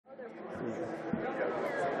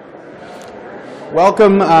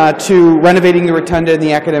Welcome to Renovating the Rotunda in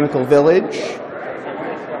the Academical Village.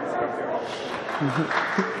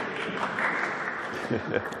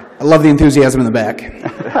 I love the enthusiasm in the back.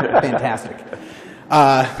 Fantastic.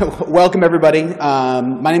 Welcome, everybody.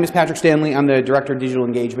 My name is Patrick Stanley. I'm the Director of Digital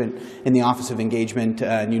Engagement in the Office of Engagement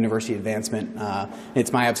and University Advancement.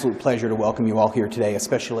 It's my absolute pleasure to welcome you all here today,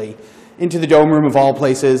 especially into the Dome Room of all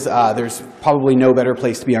places. There's probably no better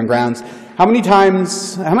place to be on grounds. How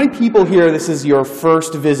many people here, this is your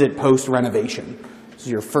first visit post-renovation? This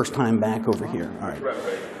is your first time back over here? All right.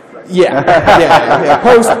 Yeah.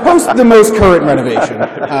 Post the most current renovation.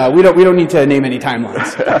 We don't need to name any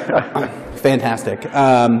timelines. Fantastic.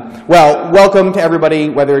 Well, welcome to everybody,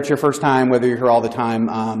 whether it's your first time, whether you're here all the time.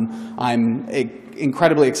 I'm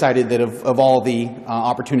incredibly excited that of all the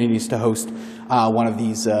opportunities to host one of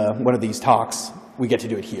these talks, we get to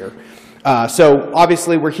do it here. So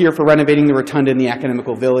obviously we're here for Renovating the Rotunda in the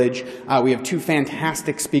Academical Village. We have two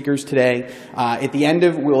fantastic speakers today. At the end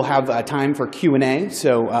we'll have time for Q&A,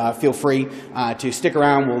 so feel free to stick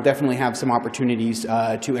around. We'll definitely have some opportunities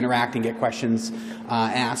to interact and get questions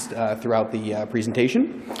asked throughout the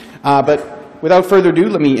presentation. But without further ado,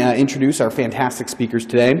 let me introduce our fantastic speakers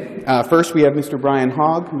today. First, we have Mr. Brian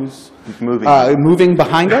Hogg, who's moving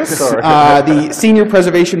behind us, the Senior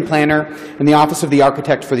Preservation Planner in the Office of the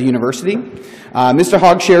Architect for the University. Mr.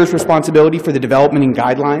 Hogg shares responsibility for the development and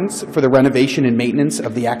guidelines for the renovation and maintenance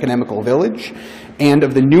of the Academical Village and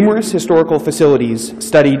of the numerous historical facilities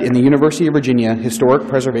studied in the University of Virginia Historic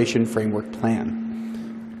Preservation Framework Plan.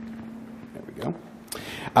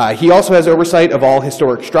 He also has oversight of all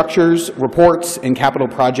historic structures, reports, and capital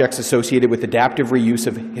projects associated with adaptive reuse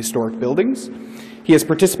of historic buildings. He has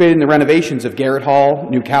participated in the renovations of Garrett Hall,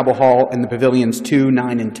 New Cabell Hall, and the Pavilions 2,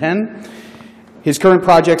 9, and 10. His current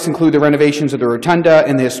projects include the renovations of the Rotunda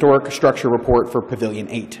and the Historic Structure Report for Pavilion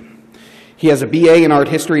 8. He has a BA in Art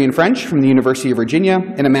History and French from the University of Virginia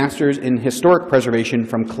and a Master's in Historic Preservation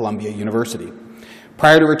from Columbia University.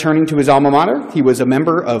 Prior to returning to his alma mater, he was a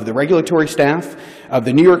member of the regulatory staff of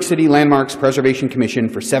the New York City Landmarks Preservation Commission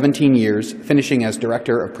for 17 years, finishing as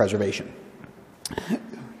Director of Preservation.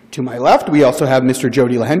 To my left, we also have Mr.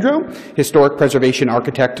 Jody Lehendro, Historic Preservation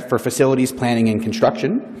Architect for Facilities Planning and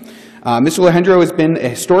Construction. Mr. Lehendro has been a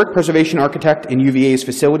Historic Preservation Architect in UVA's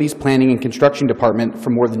Facilities Planning and Construction Department for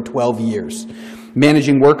more than 12 years,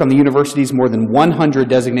 managing work on the university's more than 100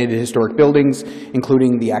 designated historic buildings,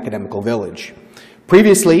 including the Academical Village.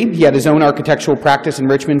 Previously, he had his own architectural practice in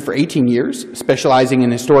Richmond for 18 years, specializing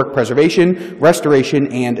in historic preservation, restoration,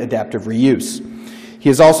 and adaptive reuse. He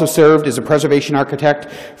has also served as a preservation architect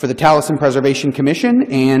for the Taliesin Preservation Commission,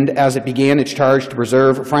 and as it began its charge to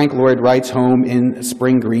preserve Frank Lloyd Wright's home in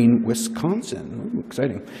Spring Green, Wisconsin. Ooh,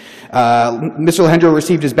 exciting. Mr. Lehendro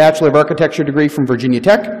received his Bachelor of Architecture degree from Virginia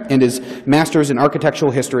Tech and his Master's in Architectural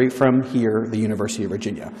History from here, the University of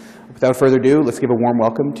Virginia. Without further ado, let's give a warm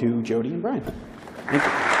welcome to Jody and Brian. Thank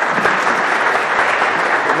you.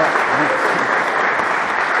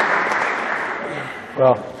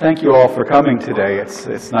 Well, thank you all for coming today.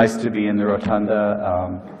 It's nice to be in the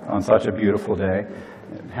Rotunda on such a beautiful day.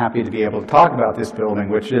 I'm happy to be able to talk about this building,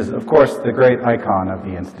 which is, of course, the great icon of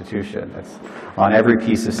the institution. It's on every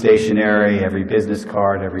piece of stationery, every business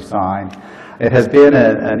card, every sign. It has been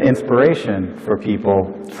an inspiration for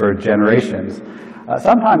people for generations.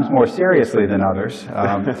 Sometimes more seriously than others.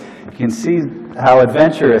 You can see how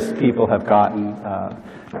adventurous people have gotten,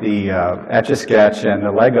 the Etch-a-Sketch and the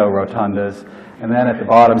Lego rotundas, and then at the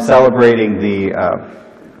bottom celebrating the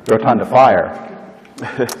Rotunda fire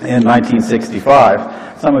in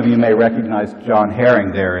 1965. Some of you may recognize John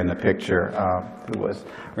Herring there in the picture, who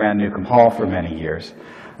ran Newcomb Hall for many years.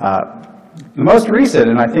 The most recent,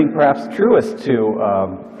 and I think perhaps truest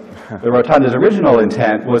to the Rotunda's original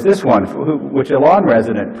intent, was this one, which a lawn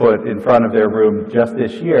resident put in front of their room just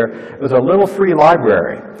this year. It was a little free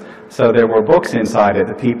library. So there were books inside it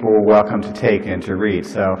that people were welcome to take and to read.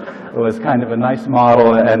 So it was kind of a nice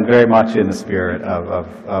model and very much in the spirit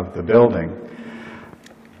of the building.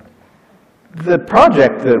 The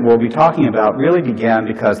project that we'll be talking about really began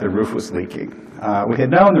because the roof was leaking. We had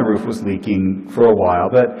known the roof was leaking for a while,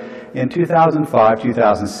 but in 2005,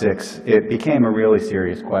 2006, it became a really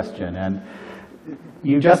serious question. And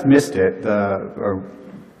you just missed it, or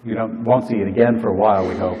you won't see it again for a while,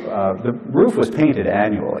 we hope. The roof was painted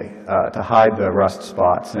annually to hide the rust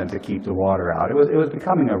spots and to keep the water out. It was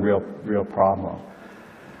becoming a real problem.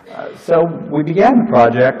 So we began the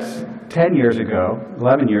project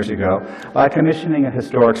 11 years ago, by commissioning a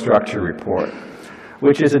historic structure report,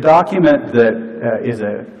 which is a document that is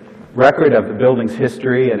a record of the building's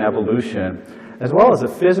history and evolution as well as a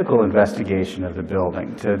physical investigation of the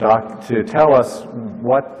building to tell us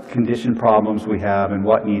what condition problems we have and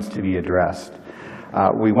what needs to be addressed.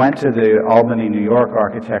 We went to the Albany, New York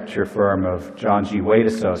architecture firm of John G. Wade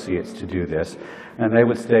Associates to do this, and they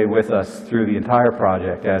would stay with us through the entire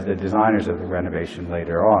project as the designers of the renovation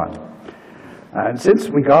later on. And since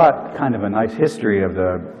we got kind of a nice history of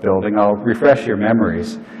the building, I'll refresh your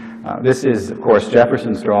memories. This is, of course,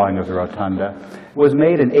 Jefferson's drawing of the rotunda. It was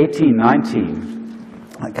made in 1819.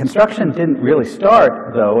 Construction didn't really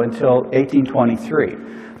start, though, until 1823.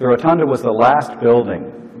 The rotunda was the last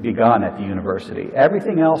building begun at the university.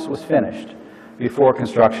 Everything else was finished before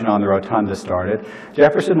construction on the rotunda started.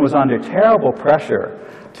 Jefferson was under terrible pressure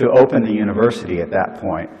to open the university at that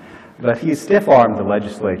point, but he stiff-armed the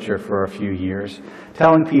legislature for a few years,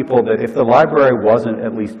 telling people that if the library wasn't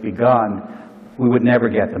at least begun, we would never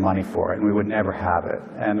get the money for it, and we would never have it.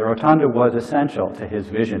 And the rotunda was essential to his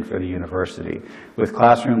vision for the university, with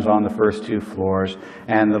classrooms on the first 2 floors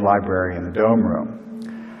and the library in the dome room.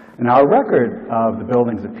 And our record of the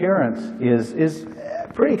building's appearance is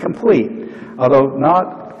pretty complete, although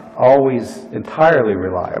not always entirely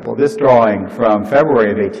reliable. This drawing from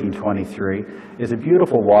February of 1823 is a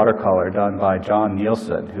beautiful watercolor done by John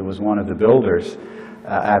Nielsen, who was one of the builders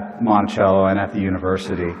at Monticello and at the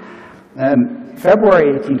university. And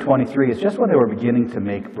February 1823 is just when they were beginning to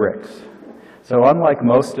make bricks. So unlike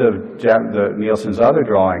most of Nielsen's other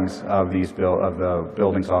drawings of the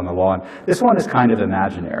buildings on the lawn, this one is kind of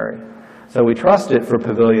imaginary. So we trust it for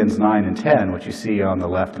pavilions 9 and 10, which you see on the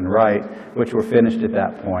left and right, which were finished at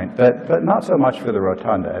that point, but not so much for the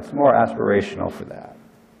rotunda. It's more aspirational for that.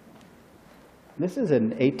 This is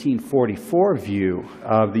an 1844 view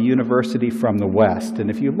of the university from the west, and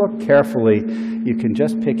if you look carefully, you can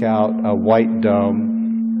just pick out a white dome.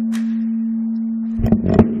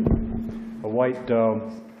 White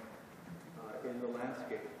dome in the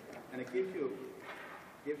landscape, and it gives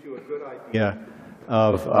you a good idea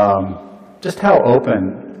of just how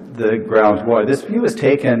open the grounds were. This view is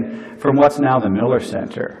taken from what's now the Miller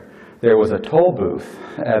Center. There was a toll booth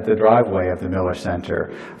at the driveway of the Miller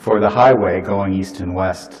Center for the highway going east and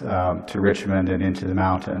west to Richmond and into the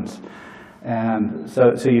mountains. And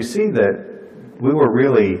so you see that we were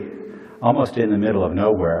really almost in the middle of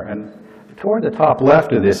nowhere. And toward the top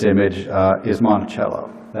left of this image is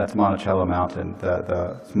Monticello. That's Monticello Mountain,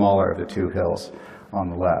 the smaller of the 2 hills on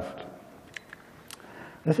the left.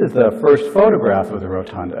 This is the first photograph of the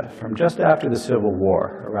rotunda from just after the Civil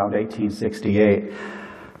War, around 1868.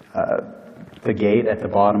 The gate at the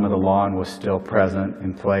bottom of the lawn was still present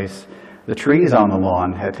in place. The trees on the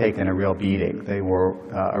lawn had taken a real beating. They were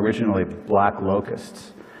originally black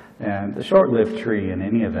locusts. And the short-lived tree in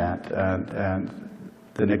any event, and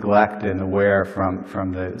the neglect and the wear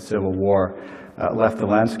from the Civil War left the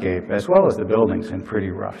landscape, as well as the buildings, in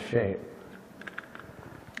pretty rough shape.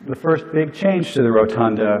 The first big change to the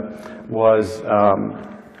rotunda was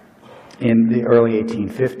in the early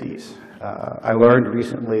 1850s. I learned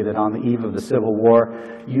recently that on the eve of the Civil War,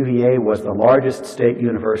 UVA was the largest state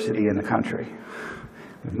university in the country,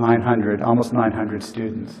 with almost 900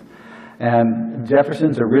 students. And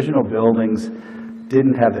Jefferson's original buildings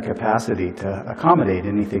didn't have the capacity to accommodate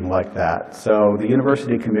anything like that. So the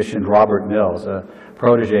university commissioned Robert Mills, a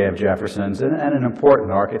protege of Jefferson's and an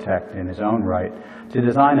important architect in his own right, to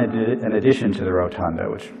design an addition to the rotunda,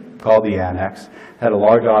 which called the Annex, had a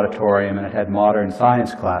large auditorium, and it had modern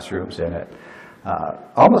science classrooms in it.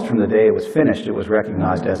 Almost from the day it was finished, it was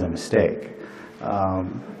recognized as a mistake,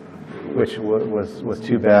 which was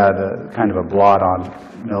too bad, kind of a blot on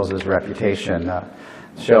Mills's reputation,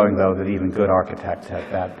 showing, though, that even good architects have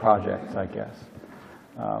bad projects, I guess.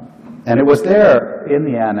 And it was there in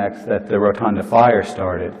the Annex that the rotunda fire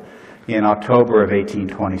started in October of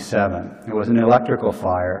 1827. It was an electrical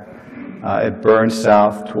fire. It burned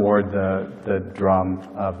south toward the drum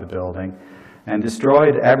of the building and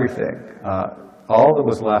destroyed everything. All that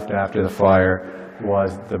was left after the fire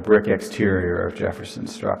was the brick exterior of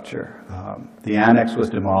Jefferson's structure. The Annex was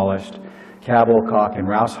demolished. Cabell, Cock, and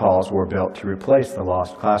Rouse halls were built to replace the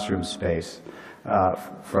lost classroom space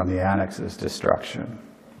from the Annex's destruction.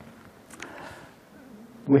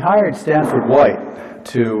 We hired Stanford White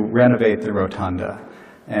to renovate the rotunda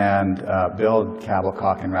and build Cabell,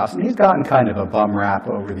 Cock, and Rouse. And he's gotten kind of a bum rap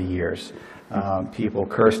over the years. People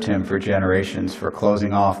cursed him for generations for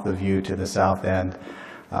closing off the view to the south end,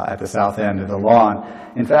 at the south end of the lawn.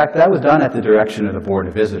 In fact, that was done at the direction of the Board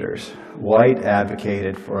of Visitors. White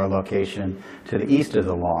advocated for a location to the east of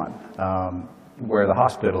the lawn, where the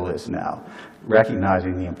hospital is now,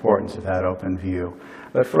 recognizing the importance of that open view.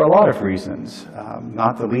 But for a lot of reasons,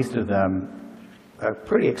 not the least of them a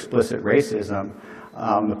pretty explicit racism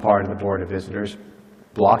on the part of the Board of Visitors,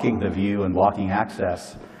 blocking the view and blocking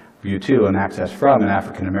view to and access from an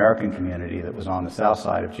African-American community that was on the south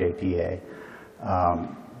side of JPA.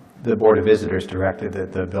 The Board of Visitors directed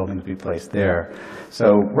that the buildings be placed there.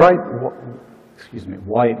 So White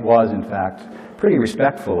was, in fact, pretty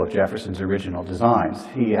respectful of Jefferson's original designs.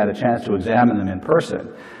 He had a chance to examine them in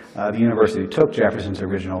person. The university took Jefferson's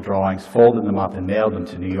original drawings, folded them up, and mailed them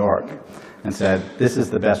to New York, and said, this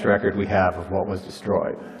is the best record we have of what was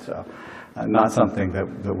destroyed. So not something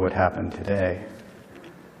that would happen today.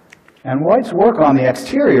 And White's work on the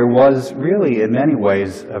exterior was really, in many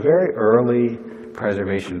ways, a very early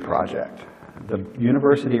preservation project. The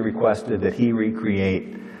university requested that he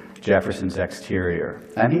recreate Jefferson's exterior,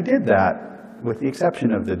 and he did that with the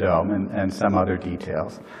exception of the dome and some other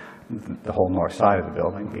details, the whole north side of the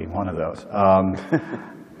building being one of those.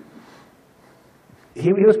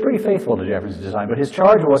 He was pretty faithful to Jefferson's design, but his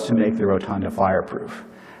charge was to make the rotunda fireproof.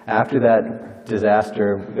 After that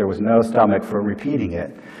disaster, there was no stomach for repeating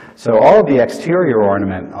it. So all of the exterior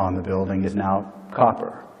ornament on the building is now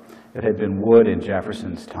copper. It had been wood in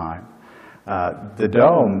Jefferson's time. The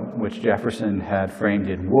dome, which Jefferson had framed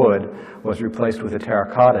in wood, was replaced with a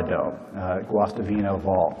terracotta dome, Guastavino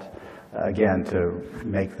vault, again to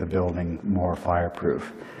make the building more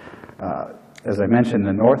fireproof. As I mentioned,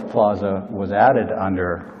 the North Plaza was added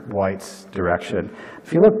under White's direction.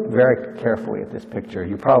 If you look very carefully at this picture,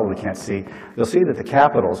 you probably can't see, you'll see that the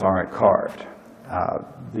capitals aren't carved.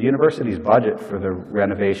 The university's budget for the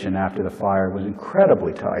renovation after the fire was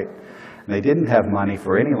incredibly tight. They didn't have money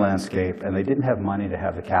for any landscape, and they didn't have money to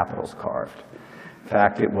have the capitals carved. In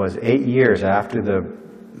fact, it was 5 years after the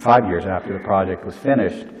project was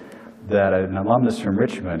finished that an alumnus from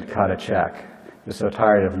Richmond cut a check. He was so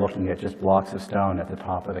tired of looking at just blocks of stone at the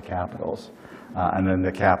top of the capitals. And then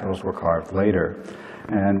the capitals were carved later.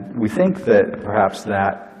 And we think that perhaps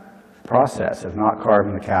that process of not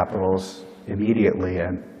carving the capitals immediately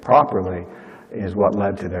and properly is what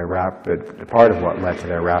led to their part of what led to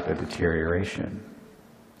their rapid deterioration.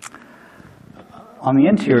 On the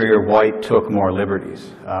interior, White took more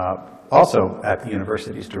liberties, also at the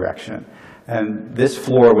university's direction. And this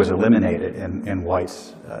floor was eliminated in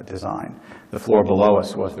White's design. The floor below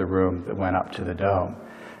us was the room that went up to the dome.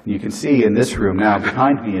 And you can see in this room now,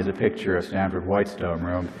 behind me is a picture of Stanford White's dome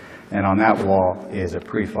room, and on that wall is a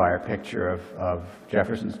pre-fire picture of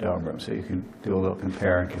Jefferson's dome room, so you can do a little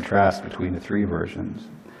compare and contrast between the three versions.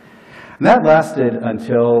 And that lasted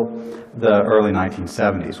until the early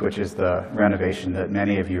 1970s, which is the renovation that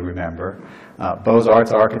many of you remember.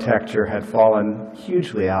 Beaux-Arts architecture had fallen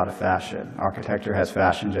hugely out of fashion. Architecture has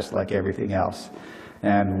fashion just like everything else.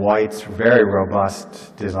 And White's very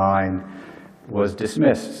robust design was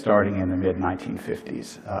dismissed starting in the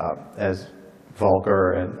mid-1950s as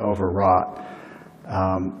vulgar and overwrought.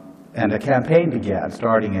 And a campaign began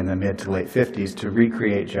starting in the mid to late 50s to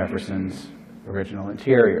recreate Jefferson's original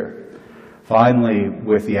interior. Finally,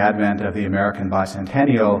 with the advent of the American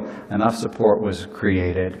bicentennial, enough support was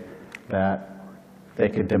created that they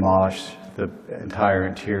could demolish the entire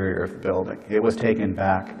interior of the building. It was taken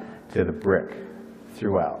back to the brick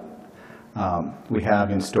throughout. We have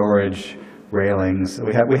in storage railings.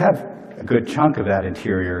 We have a good chunk of that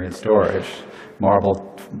interior in storage,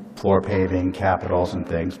 marble floor paving, capitals and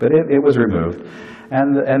things, but it was removed.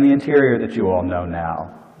 And the interior that you all know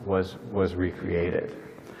now was recreated.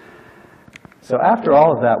 So after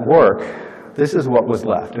all of that work, this is what was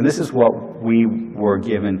left, and this is what we were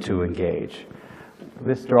given to engage.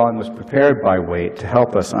 This drawing was prepared by Waite to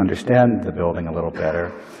help us understand the building a little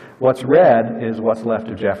better. What's red is what's left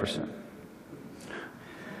of Jefferson.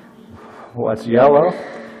 What's yellow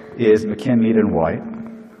is McKim-Mead and White.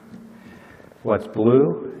 What's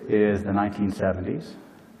blue is the 1970s.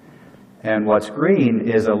 And what's green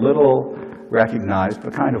is a little recognized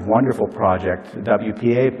but kind of wonderful project, the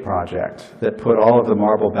WPA project, that put all of the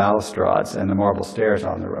marble balustrades and the marble stairs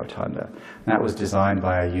on the rotunda. And that was designed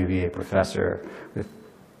by a UVA professor with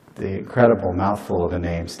the incredible mouthful of a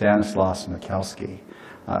name, Stanislaus Mikulski,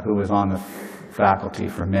 who was on the faculty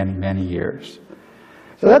for many, many years.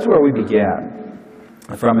 So that's where we began,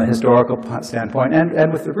 from a historical standpoint,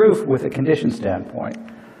 and with the roof, with a condition standpoint.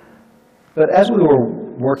 But as we were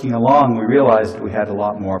working along, we realized we had a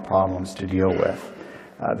lot more problems to deal with.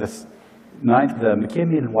 The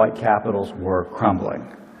McKim-Mead and White capitals were crumbling.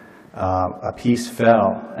 A piece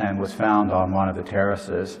fell and was found on one of the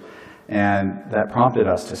terraces, and that prompted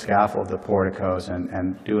us to scaffold the porticos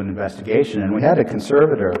and do an investigation. And we had a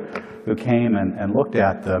conservator who came and looked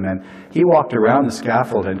at them, and he walked around the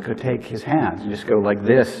scaffold and could take his hands and just go like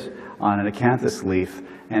this on an acanthus leaf,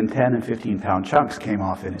 and 10 and 15-pound chunks came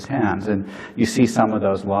off in his hands. And you see some of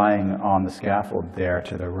those lying on the scaffold there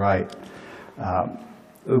to the right,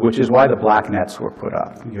 which is why the black nets were put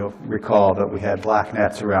up. You'll recall that we had black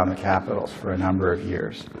nets around the capitals for a number of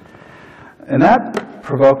years. And that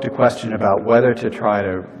provoked a question about whether to try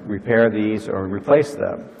to repair these or replace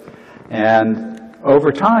them. And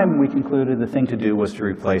over time, we concluded the thing to do was to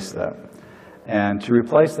replace them. And to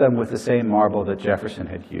replace them with the same marble that Jefferson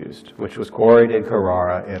had used, which was quarried in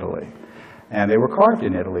Carrara, Italy. And they were carved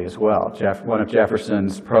in Italy as well. One of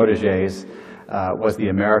Jefferson's proteges was the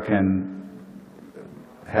American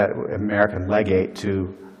legate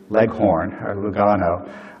to Leghorn, or Lugano.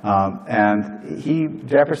 And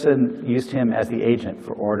Jefferson used him as the agent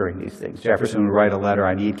for ordering these things. Jefferson would write a letter,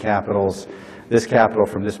 I need capitals, this capital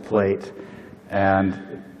from this plate.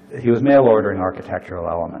 And he was mail ordering architectural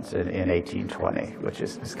elements in 1820, which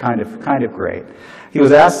is kind of great. He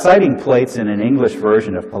was citing plates in an English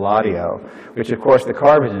version of Palladio, which of course the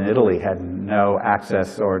carvers in Italy had no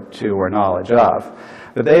access to or knowledge of.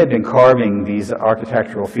 But they had been carving these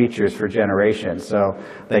architectural features for generations, so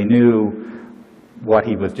they knew what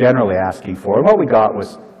he was generally asking for. And what we got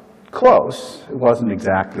was close. It wasn't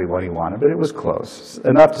exactly what he wanted, but it was close,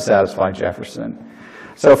 enough to satisfy Jefferson.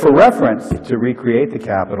 So for reference, to recreate the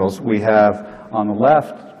capitals, we have on the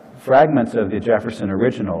left fragments of the Jefferson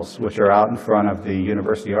originals, which are out in front of the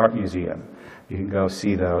University Art Museum. You can go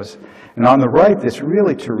see those. And on the right, this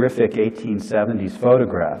really terrific 1870s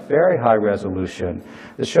photograph, very high resolution,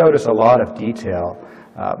 that showed us a lot of detail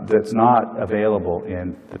that's not available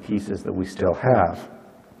in the pieces that we still have.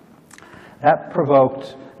 That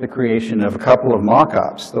provoked the creation of a couple of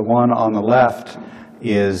mock-ups. The one on the left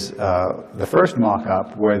is the first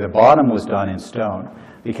mock-up where the bottom was done in stone,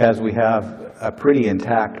 because we have a pretty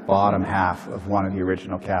intact bottom half of one of the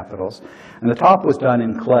original capitals. And the top was done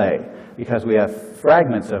in clay, because we have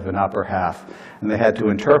fragments of an upper half, and they had to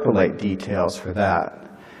interpolate details for that.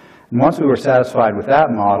 And once we were satisfied with that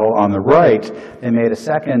model, on the right, they made a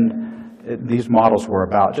second. These models were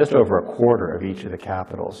about just over a quarter of each of the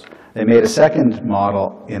capitals. They made a second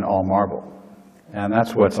model in all marble, and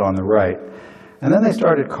that's what's on the right. And then they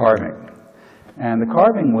started carving. And the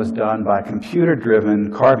carving was done by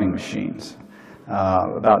computer-driven carving machines.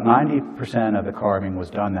 About 90% of the carving was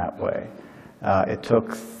done that way. It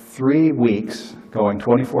took 3 weeks, going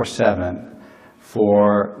 24/7,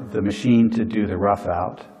 for the machine to do the rough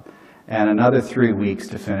out, and another 3 weeks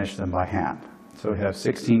to finish them by hand. So we have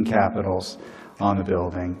 16 capitals on the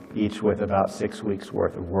building, each with about 6 weeks'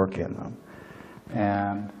 worth of work in them.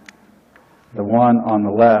 And the one on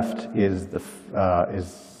the left is the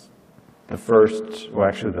first, well,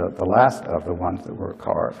 actually the last of the ones that were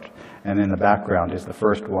carved. And in the background is the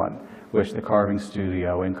first one, which the carving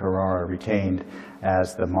studio in Carrara retained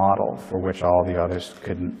as the model for which all the others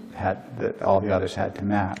had to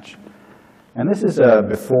match. And this is a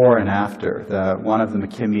before and after, one of the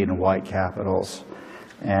McKimmy and White capitals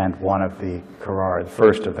and one of the Carrara, the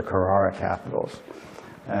first of the Carrara capitals.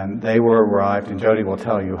 And they were arrived, and Jody will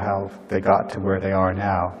tell you how they got to where they are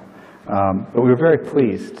now. But we were very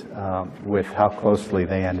pleased with how closely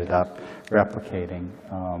they ended up replicating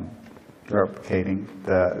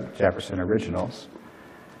the Jefferson originals.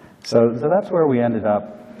 So that's where we ended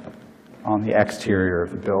up on the exterior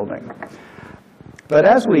of the building. But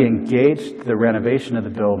as we engaged the renovation of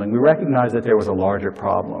the building, we recognized that there was a larger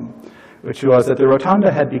problem, which was that the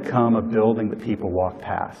rotunda had become a building that people walked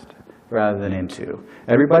past rather than into.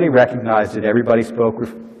 Everybody recognized it, everybody spoke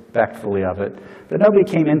respectfully of it, but nobody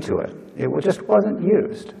came into it. It just wasn't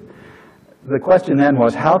used. The question then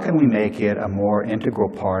was, how can we make it a more integral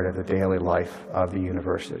part of the daily life of the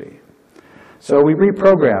university? So we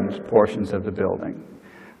reprogrammed portions of the building.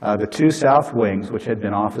 The 2 south wings, which had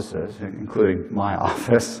been offices, including my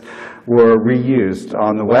office, were reused.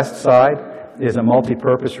 On the west side is a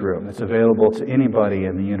multi-purpose room that's available to anybody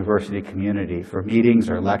in the university community for meetings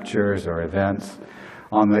or lectures or events.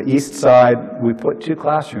 On the east side, we put 2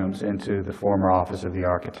 classrooms into the former office of the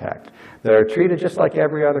architect that are treated just like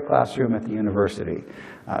every other classroom at the university.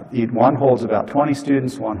 One holds about 20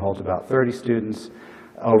 students, one holds about 30 students.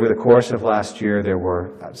 Over the course of last year, there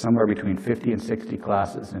were somewhere between 50 and 60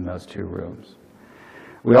 classes in those 2 rooms.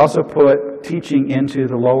 We also put teaching into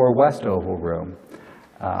the lower west oval room,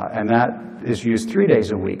 and that is used 3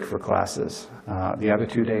 days a week for classes. The other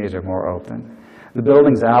 2 days are more open. The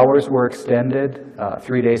building's hours were extended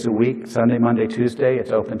 3 days a week, Sunday, Monday, Tuesday.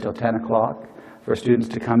 It's open till 10 o'clock for students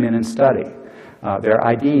to come in and study. Their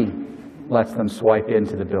ID lets them swipe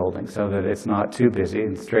into the building so that it's not too busy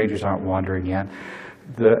and strangers aren't wandering in.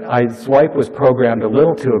 The swipe was programmed a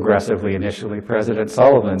little too aggressively initially. President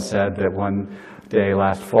Sullivan said that one day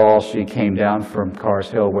last fall she came down from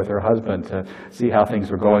Cars Hill with her husband to see how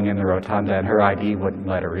things were going in the rotunda, and her ID wouldn't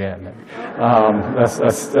let her in.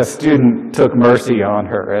 A student took mercy on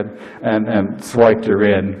her and swiped her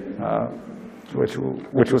in,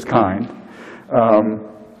 which was kind.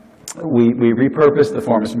 We repurposed the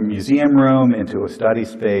former museum room into a study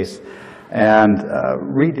space and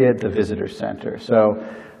redid the visitor center. So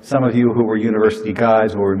some of you who were university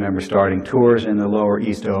guides will remember starting tours in the lower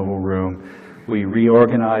East Oval room. We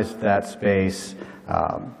reorganized that space,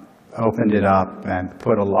 opened it up, and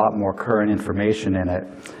put a lot more current information in it.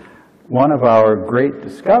 One of our great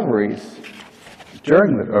discoveries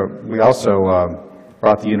we also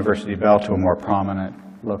brought the University Bell to a more prominent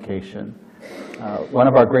location. One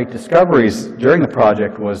of our great discoveries during the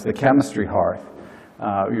project was the chemistry hearth.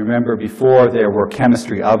 You remember before there were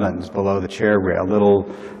chemistry ovens below the chair rail, little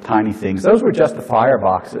tiny things. Those were just the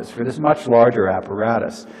fireboxes for this much larger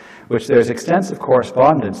apparatus, which there's extensive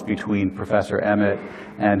correspondence between Professor Emmett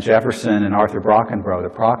and Jefferson and Arthur Brockenbrough, the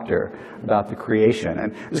proctor, about the creation.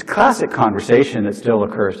 And this classic conversation that still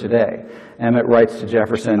occurs today. Emmett writes to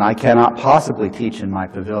Jefferson, "I cannot possibly teach in my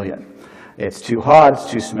pavilion. It's too hot, it's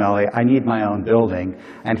too smelly, I need my own building,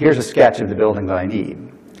 and here's a sketch of the building that I need."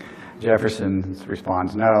 Jefferson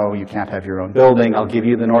responds, "No, you can't have your own building. I'll give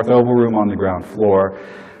you the North Oval room on the ground floor."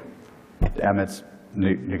 Emmett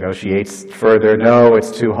negotiates further. "No,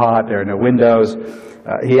 it's too hot. There are no windows."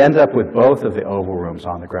 He ends up with both of the Oval rooms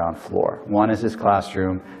on the ground floor. One is his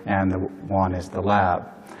classroom, and one is the lab.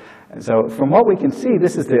 And so from what we can see,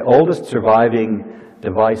 this is the oldest surviving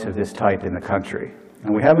device of this type in the country.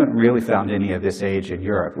 And we haven't really found any of this age in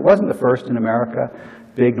Europe. It wasn't the first in America.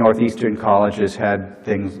 Big northeastern colleges had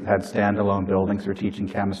standalone buildings for teaching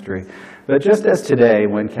chemistry. But just as today,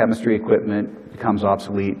 when chemistry equipment becomes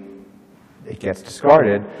obsolete, it gets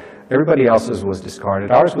discarded, everybody else's was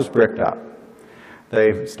discarded. Ours was bricked up.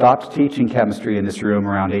 They stopped teaching chemistry in this room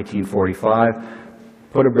around 1845,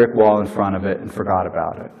 put a brick wall in front of it, and forgot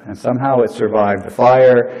about it. And somehow it survived the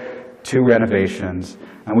fire, 2 renovations,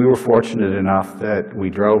 and we were fortunate enough that we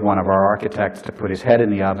drove one of our architects to put his head in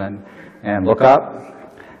the oven and look up,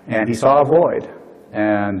 and he saw a void.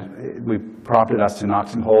 And we prompted us to knock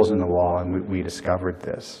some holes in the wall, and we discovered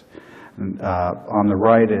this. On the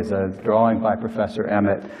right is a drawing by Professor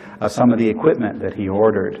Emmett of some of the equipment that he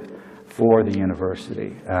ordered for the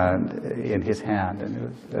university and in his hand,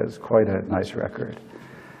 and it was quite a nice record.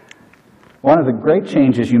 One of the great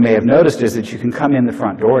changes you may have noticed is that you can come in the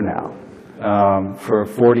front door now. For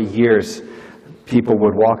 40 years, people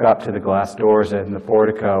would walk up to the glass doors in the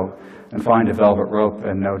portico and find a velvet rope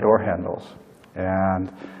and no door handles.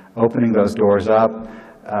 And opening those doors up,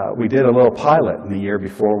 we did a little pilot in the year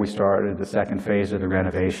before we started the second phase of the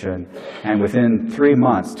renovation, and within 3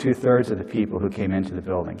 months, 2/3 of the people who came into the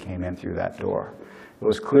building came in through that door. It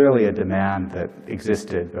was clearly a demand that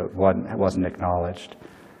existed but wasn't acknowledged.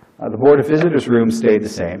 The Board of Visitors room stayed the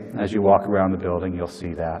same. As you walk around the building, you'll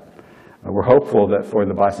see that. We're hopeful that for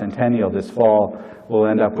the bicentennial this fall, we'll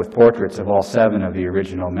end up with portraits of all 7 of the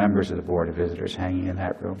original members of the Board of Visitors hanging in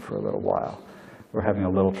that room for a little while. We're having a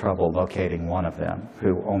little trouble locating one of them,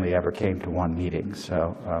 who only ever came to 1 meeting,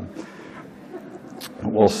 so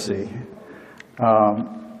we'll see.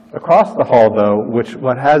 Across the hall, though,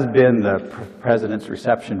 what has been the President's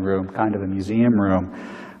reception room, kind of a museum room,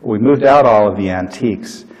 we moved out all of the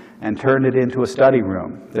antiques and turned it into a study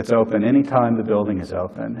room that's open anytime the building is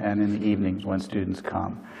open and in the evenings when students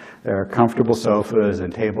come. There are comfortable sofas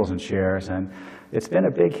and tables and chairs, and it's been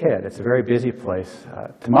a big hit. It's a very busy place.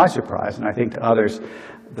 To my surprise, and I think to others,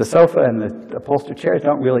 the sofa and the upholstered chairs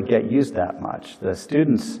don't really get used that much. The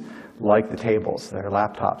students like the tables. Their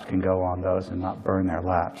laptops can go on those and not burn their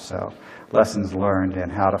laps. So lessons learned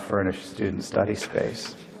in how to furnish student study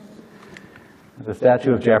space. The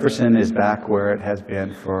statue of Jefferson is back where it has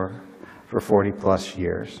been for 40-plus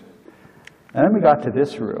years. And then we got to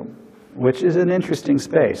this room, which is an interesting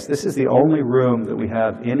space. This is the only room that we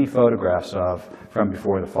have any photographs of from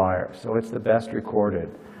before the fire. So it's the best recorded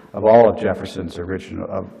of all of Jefferson's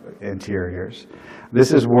original interiors.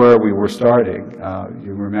 This is where we were starting.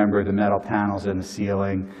 You remember the metal panels in the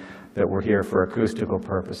ceiling that were here for acoustical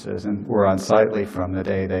purposes and were unsightly from the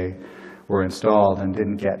day they were installed and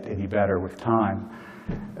didn't get any better with time.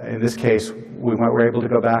 In this case, we were able to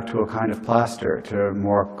go back to a kind of plaster to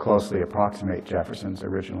more closely approximate Jefferson's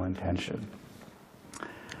original intention.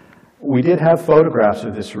 We did have photographs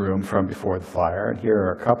of this room from before the fire, and here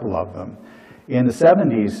are a couple of them. In the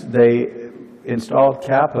 70s, they installed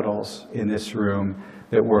capitals in this room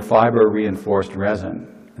that were fiber-reinforced resin.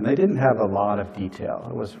 And they didn't have a lot of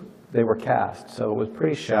detail. They were cast, so it was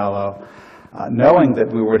pretty shallow. Knowing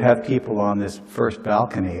that we would have people on this first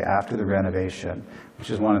balcony after the renovation, which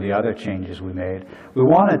is one of the other changes we made, we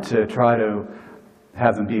wanted to try to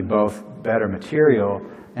have them be both better material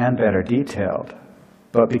and better detailed.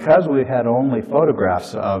 But because we had only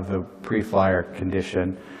photographs of the pre-fire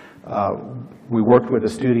condition, we worked with a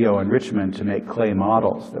studio in Richmond to make clay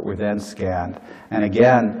models that were then scanned. And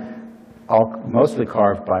again, mostly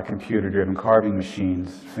carved by computer-driven carving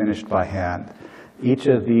machines, finished by hand. Each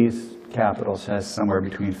of these capitals has somewhere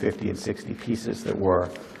between 50 and 60 pieces that were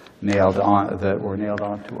nailed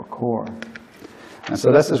onto a core. And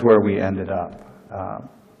so this is where we ended up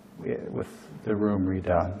with the room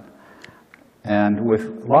redone. And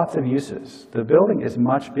with lots of uses. The building is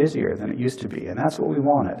much busier than it used to be, and that's what we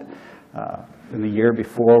wanted. In the year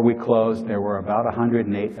before we closed, there were about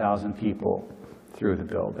 108,000 people through the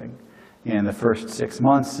building. In the first 6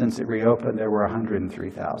 months since it reopened, there were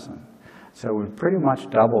 103,000. So we've pretty much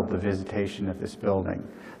doubled the visitation of this building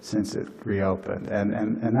since it reopened, and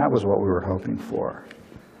that was what we were hoping for.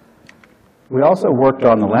 We also worked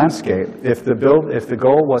on the landscape. If the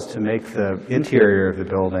goal was to make the interior of the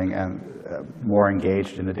building and more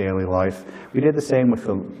engaged in the daily life, we did the same with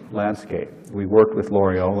the landscape. We worked with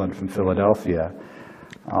Laurie Olin from Philadelphia.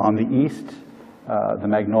 On the east, the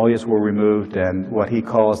magnolias were removed, and what he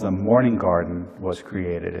calls the morning garden was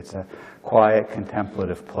created. It's a quiet,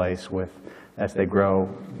 contemplative place with, as they grow,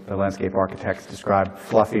 the landscape architects describe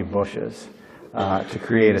fluffy bushes to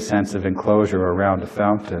create a sense of enclosure around a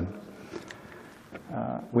fountain,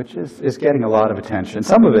 which is getting a lot of attention.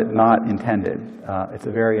 Some of it not intended. It's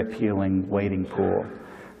a very appealing wading pool.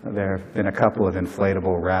 There have been a couple of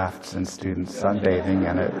inflatable rafts and students sunbathing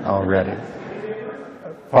in it already.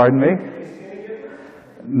 Pardon me?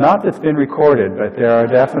 Not that's been recorded, but there are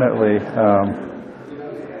definitely,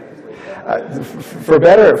 for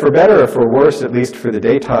better or for worse, at least for the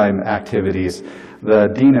daytime activities, the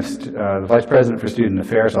Vice President for Student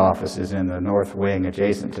Affairs office is in the north wing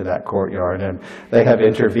adjacent to that courtyard, and they have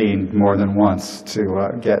intervened more than once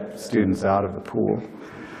to get students out of the pool.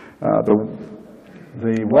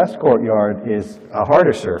 The west courtyard is a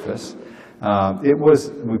harder surface.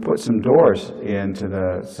 We put some doors into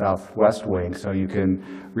the southwest wing so you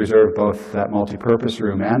can reserve both that multi-purpose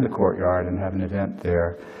room and the courtyard and have an event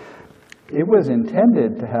there. It was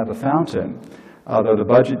intended to have a fountain. Although the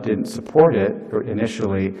budget didn't support it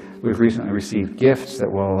initially, we've recently received gifts that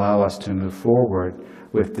will allow us to move forward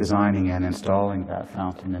with designing and installing that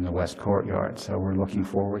fountain in the west courtyard. So we're looking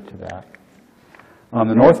forward to that. On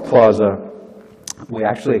the north plaza, we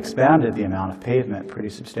actually expanded the amount of pavement pretty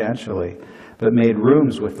substantially, but made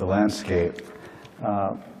rooms with the landscape.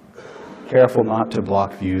 Careful not to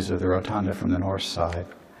block views of the rotunda from the north side.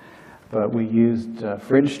 But we used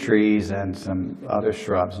fringe trees and some other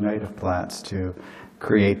shrubs, native plants, to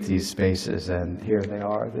create these spaces. And here they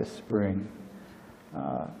are this spring,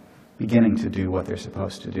 beginning to do what they're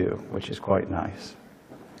supposed to do, which is quite nice.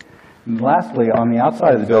 And lastly, on the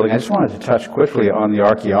outside of the building, I just wanted to touch quickly on the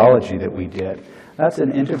archaeology that we did. That's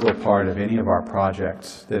an integral part of any of our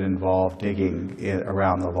projects that involve digging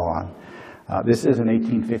around the lawn. This is an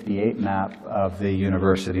 1858 map of the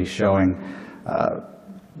university showing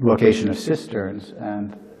location of cisterns,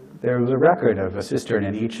 and there was a record of a cistern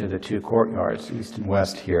in each of the two courtyards, east and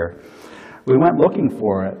west here. We went looking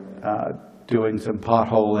for it, doing some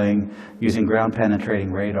potholing, using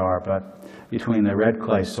ground-penetrating radar, but between the red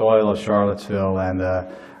clay soil of Charlottesville and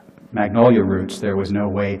the magnolia roots, there was no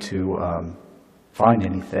way to find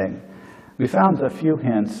anything. We found a few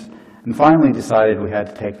hints, and finally decided we had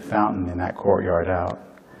to take the fountain in that courtyard out.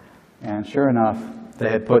 And sure enough, they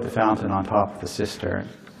had put the fountain on top of the cistern.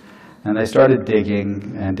 And they started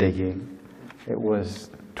digging and digging. It was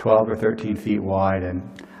 12 or 13 feet wide and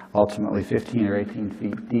ultimately 15 or 18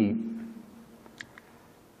 feet deep.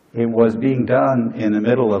 It was being done in the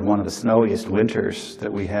middle of one of the snowiest winters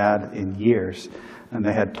that we had in years. And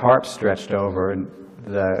they had tarps stretched over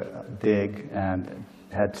the dig and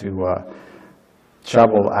had to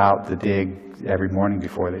shovel out the dig every morning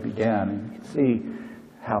before they began. And you can see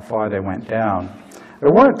how far they went down.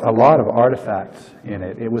 There weren't a lot of artifacts in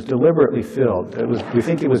it. It was deliberately filled. We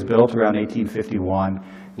think it was built around 1851.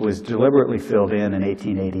 It was deliberately filled in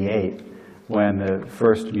 1888 when the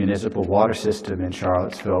first municipal water system in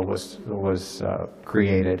Charlottesville was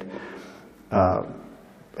created.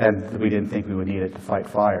 And we didn't think we would need it to fight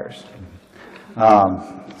fires.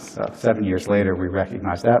 So 7 years later, we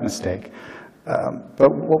recognized that mistake. But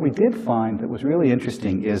what we did find that was really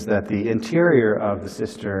interesting is that the interior of the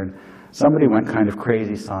cistern, somebody went kind of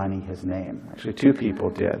crazy signing his name. Actually, two people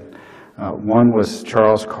did. One was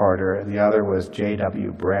Charles Carter, and the other was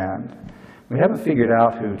J.W. Brand. We haven't figured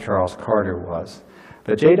out who Charles Carter was,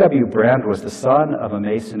 but J.W. Brand was the son of a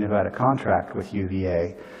mason who had a contract with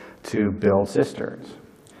UVA to build cisterns.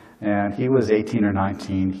 And he was 18 or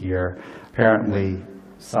 19 here, apparently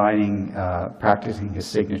signing, practicing his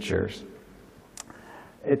signatures.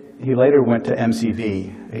 He later went to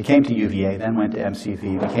MCV. He came to UVA, then went to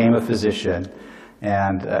MCV, became a physician,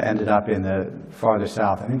 and ended up in the farther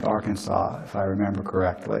south, I think Arkansas, if I remember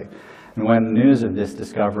correctly. And when news of this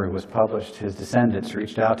discovery was published, his descendants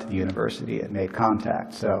reached out to the university and made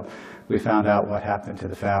contact. So we found out what happened to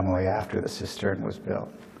the family after the cistern was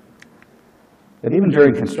built. But even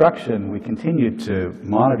during construction, we continued to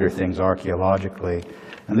monitor things archaeologically.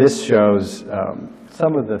 And this shows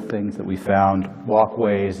some of the things that we found,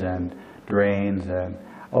 walkways and drains and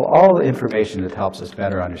all the information that helps us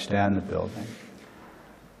better understand the building.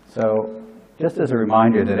 So just as a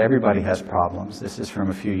reminder that everybody has problems, this is from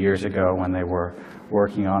a few years ago when they were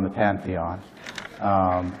working on the Pantheon.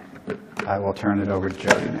 I will turn it over to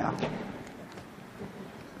Jody now.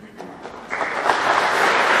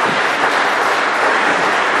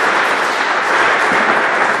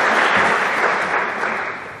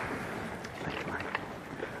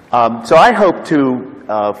 So I hope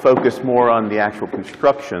to focus more on the actual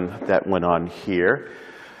construction that went on here.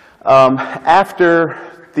 After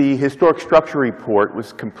the historic structure report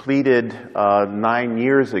was completed 9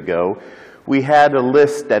 years ago, we had a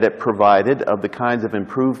list that it provided of the kinds of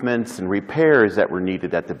improvements and repairs that were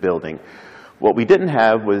needed at the building. What we didn't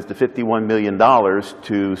have was the $51 million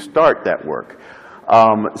to start that work.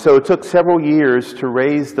 So it took several years to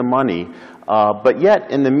raise the money, but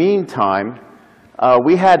yet in the meantime,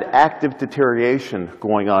 we had active deterioration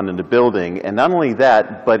going on in the building, and not only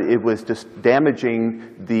that, but it was just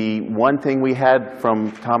damaging the one thing we had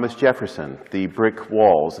from Thomas Jefferson, the brick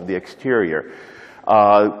walls of the exterior,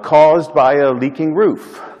 caused by a leaking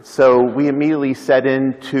roof. So we immediately set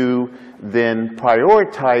into then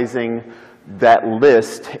prioritizing that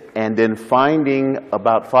list and then finding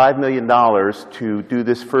about $5 million to do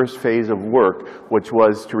this first phase of work, which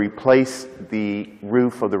was to replace the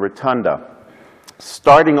roof of the rotunda.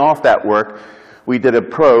 Starting off that work, we did a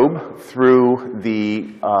probe through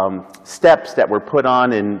the steps that were put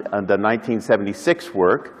on in the 1976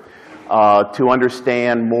 work to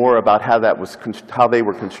understand more about how they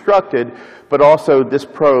were constructed, but also this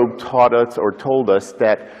probe taught us or told us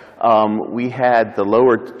that we had the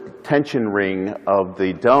lower tension ring of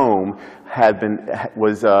the dome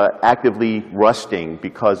was actively rusting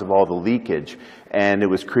because of all the leakage, and it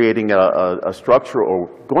was creating a structural, or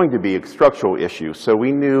going to be a structural issue. So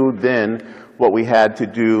we knew then what we had to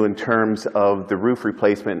do in terms of the roof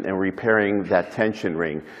replacement and repairing that tension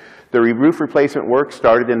ring. The roof replacement work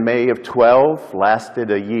started in May of 12,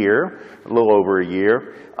 lasted a year, a little over a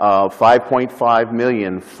year, $5.5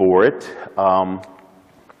 million for it.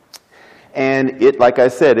 And it, like I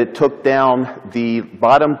said, it took down the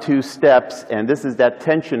bottom two steps, and this is that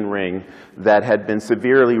tension ring that had been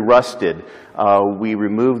severely rusted. We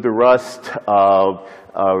removed the rust,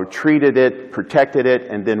 treated it, protected it,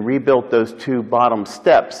 and then rebuilt those two bottom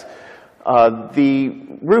steps.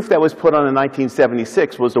 The roof that was put on in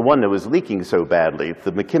 1976 was the one that was leaking so badly.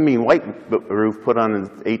 The McKinley White roof put on in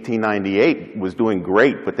 1898 was doing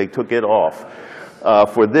great, but they took it off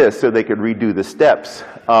for this so they could redo the steps.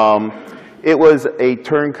 It was a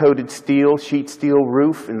turn-coated steel, sheet steel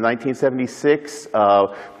roof in 1976,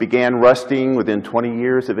 began rusting within 20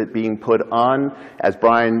 years of it being put on. As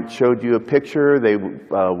Brian showed you a picture,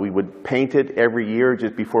 we would paint it every year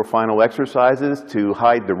just before final exercises to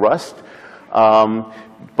hide the rust.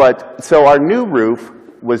 So our new roof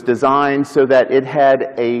was designed so that it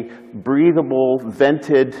had a breathable,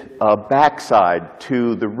 vented backside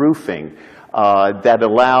to the roofing. That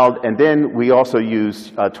allowed, and then we also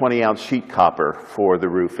used 20-ounce sheet copper for the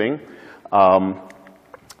roofing.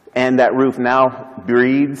 And that roof now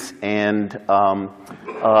breathes and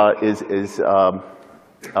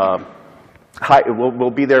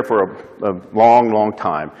will be there for a long, long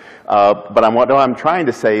time. But what I'm trying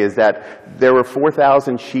to say is that there were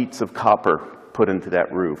 4,000 sheets of copper put into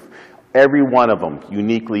that roof. Every one of them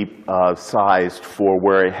uniquely sized for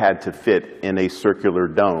where it had to fit in a circular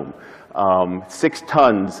dome. 6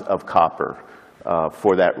 tons of copper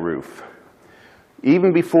for that roof.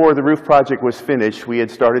 Even before the roof project was finished, we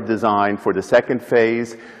had started design for the second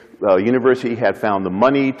phase. University had found the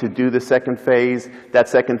money to do the second phase. That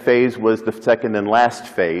second phase was the second and last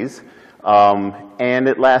phase. And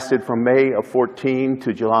it lasted from May of 14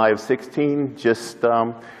 to July of 16, just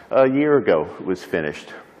a year ago it was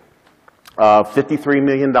finished. $53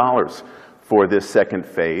 million for this second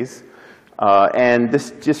phase. And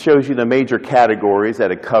this just shows you the major categories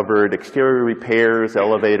that it covered: exterior repairs,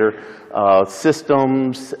 elevator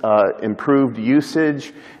systems, improved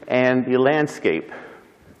usage, and the landscape.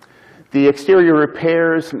 The exterior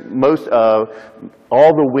repairs,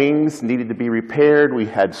 all the wings needed to be repaired. We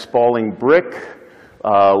had spalling brick.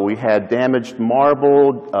 We had damaged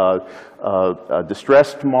marble,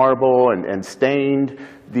 distressed marble, and stained.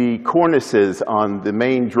 The cornices on the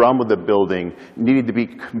main drum of the building needed to be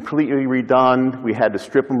completely redone. We had to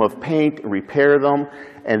strip them of paint, repair them,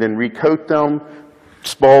 and then recoat them,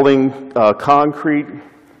 spalling concrete.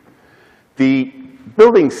 The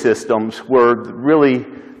building systems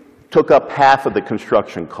took up half of the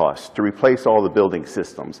construction costs to replace all the building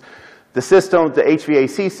systems. The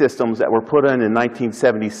HVAC systems that were put in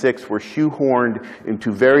 1976 were shoehorned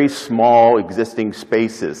into very small existing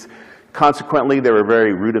spaces. Consequently, they were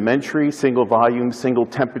very rudimentary, single volume, single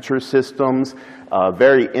temperature systems,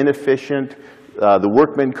 very inefficient. The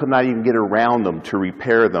workmen could not even get around them to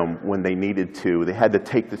repair them when they needed to. They had to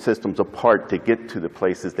take the systems apart to get to the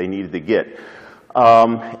places they needed to get.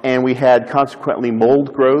 And we had consequently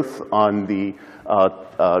mold growth on the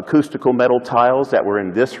acoustical metal tiles that were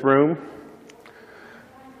in this room.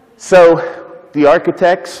 So the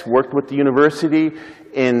architects worked with the university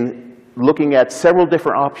in looking at several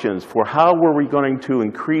different options for how were we going to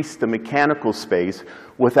increase the mechanical space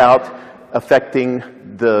without affecting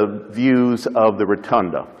the views of the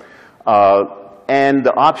rotunda. And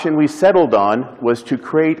the option we settled on was to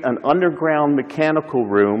create an underground mechanical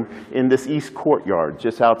room in this east courtyard,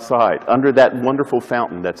 just outside, under that wonderful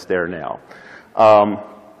fountain that's there now.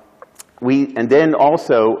 And then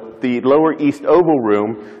also the lower east oval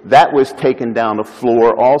room, that was taken down a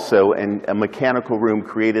floor also, and a mechanical room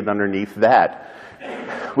created underneath that.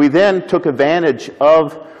 We then took advantage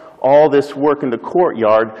of all this work in the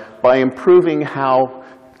courtyard by improving how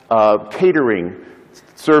catering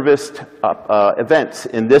serviced events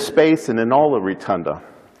in this space and in all of Rotunda.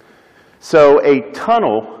 So a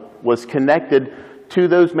tunnel was connected to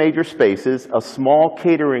those major spaces, a small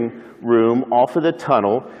catering room off of the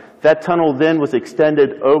tunnel. That tunnel then was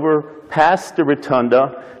extended over past the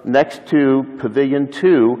rotunda next to Pavilion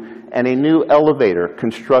 2 and a new elevator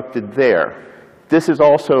constructed there. This is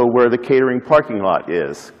also where the catering parking lot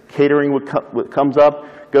is. Catering comes up,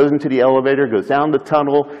 goes into the elevator, goes down the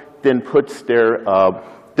tunnel, then puts their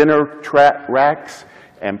dinner racks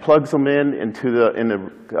and plugs them into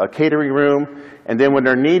the catering room, and then when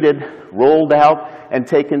they're needed, rolled out and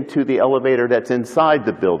taken to the elevator that's inside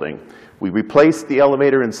the building. We replaced the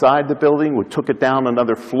elevator inside the building. We took it down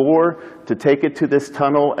another floor to take it to this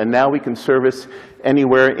tunnel, and now we can service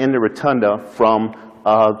anywhere in the rotunda from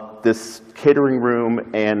this catering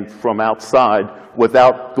room and from outside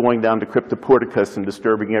without going down to Cryptoporticus and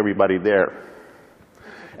disturbing everybody there.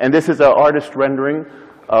 And this is an artist rendering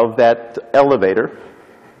of that elevator.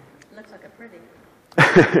 Looks like a pretty.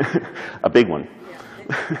 A big one.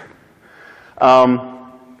 Yeah.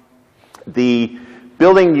 The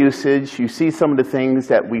building usage, you see some of the things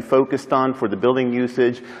that we focused on for the building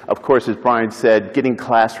usage. Of course, as Brian said, getting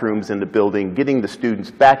classrooms in the building, getting the students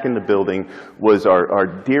back in the building was our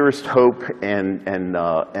dearest hope and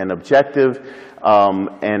objective,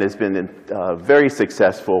 and has been very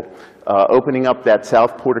successful. Opening up that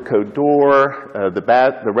south portico door, the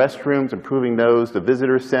restrooms, improving those, the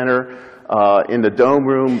visitor center, in the dome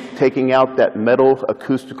room, taking out that metal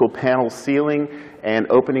acoustical panel ceiling and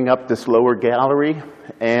opening up this lower gallery,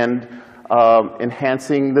 and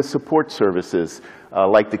enhancing the support services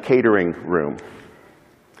like the catering room.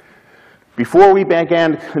 Before we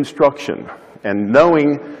began construction, and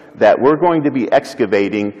knowing that we're going to be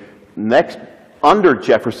excavating under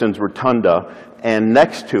Jefferson's Rotunda and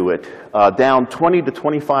next to it, down 20 to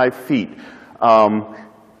 25 feet,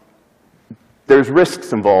 there's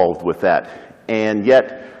risks involved with that. And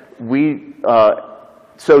yet,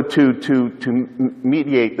 so to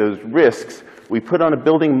mediate those risks, we put on a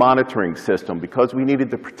building monitoring system because we needed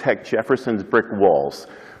to protect Jefferson's brick walls.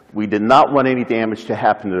 We did not want any damage to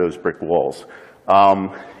happen to those brick walls.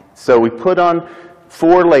 So we put on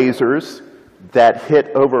 4 lasers that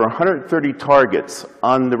hit over 130 targets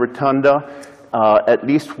on the rotunda at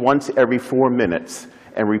least once every 4 minutes,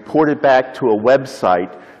 and reported back to a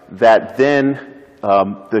website that then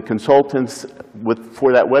the consultants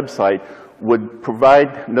for that website would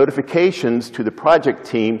provide notifications to the project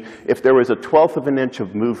team if there was a 1/12 of an inch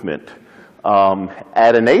of movement.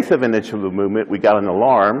 At an 1/8 of an inch of a movement, we got an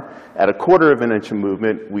alarm. At a 1/4 of an inch of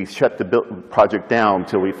movement, we shut the project down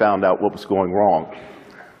until we found out what was going wrong.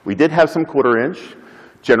 We did have some 1/4 inch.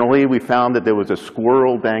 Generally, we found that there was a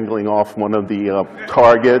squirrel dangling off one of the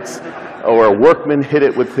targets, or a workman hit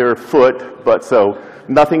it with their foot, but so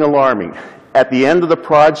nothing alarming. At the end of the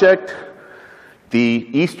project, the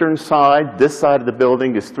eastern side, this side of the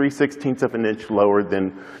building, is 3/16 of an inch lower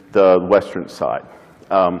than the western side,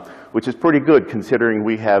 which is pretty good considering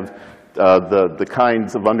we have the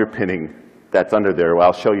kinds of underpinning that's under there.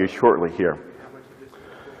 I'll show you shortly here.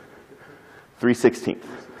 3/16.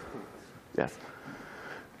 Yes.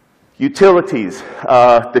 Utilities.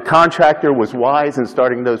 The contractor was wise in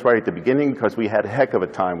starting those right at the beginning because we had a heck of a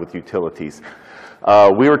time with utilities.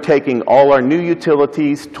 We were taking all our new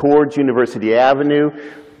utilities towards University Avenue,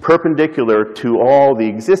 perpendicular to all the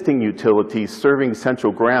existing utilities serving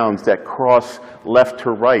central grounds that cross left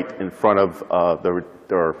to right in front of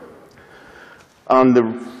on the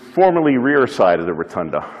formerly rear side of the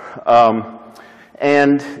rotunda.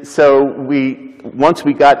 And so once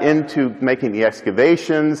we got into making the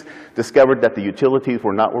excavations, discovered that the utilities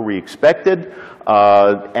were not where we expected,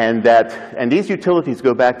 and these utilities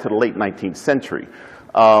go back to the late 19th century.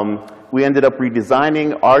 We ended up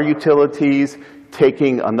redesigning our utilities,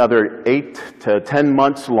 taking another 8 to 10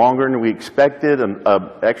 months longer than we expected, an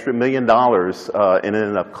extra $1 million in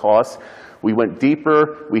and of costs. We went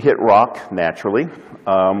deeper. We hit rock, naturally,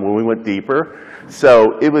 when we went deeper.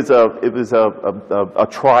 So it was a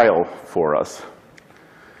trial for us.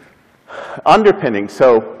 Underpinning.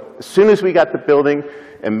 So as soon as we got the building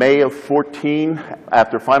in May of 14,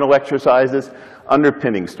 after final exercises,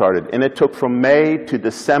 underpinning started. And it took from May to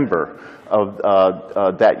December of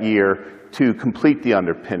that year to complete the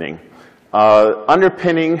underpinning.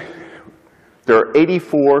 Underpinning, there are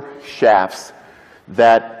 84 shafts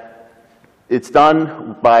that it's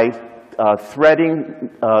done by threading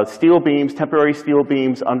steel beams, temporary steel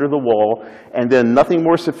beams under the wall, and then nothing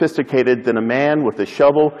more sophisticated than a man with a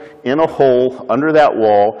shovel in a hole under that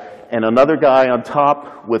wall and another guy on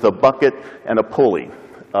top with a bucket and a pulley.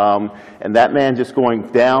 And that man just going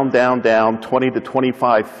down, down, down, 20 to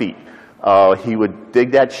 25 feet. He would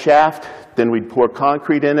dig that shaft, then we'd pour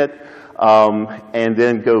concrete in it, and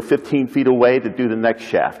then go 15 feet away to do the next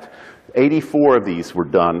shaft. 84 of these were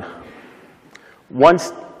done.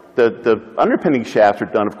 Once the underpinning shafts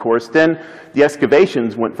are done, of course, then the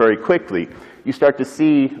excavations went very quickly. You start to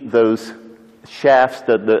see those shafts,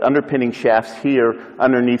 the underpinning shafts here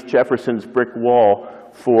underneath Jefferson's brick wall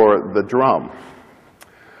for the drum.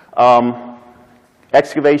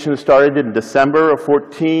 Excavation started in December of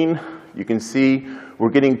 14. You can see we're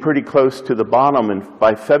getting pretty close to the bottom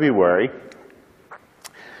by February.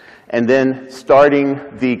 And then starting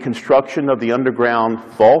the construction of the underground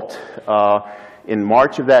vault in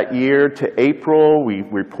March of that year to April, we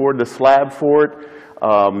poured the slab for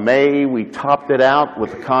it. May, we topped it out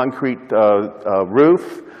with a concrete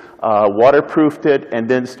roof, waterproofed it, and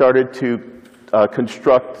then started to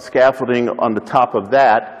construct scaffolding on the top of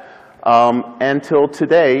that. Until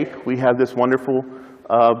today, we have this wonderful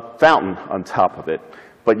fountain on top of it.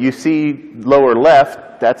 But you see lower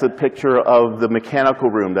left, that's a picture of the mechanical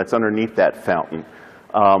room that's underneath that fountain.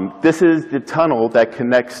 This is the tunnel that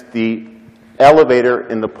connects the elevator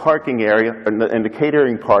in the parking area, in the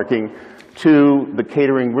catering parking, to the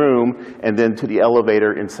catering room, and then to the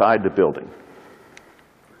elevator inside the building.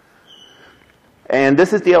 And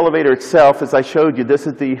this is the elevator itself. As I showed you, this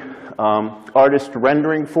is the artist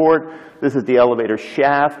rendering for it. This is the elevator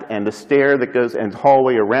shaft and the stair that goes and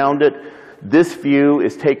hallway around it. This view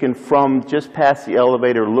is taken from just past the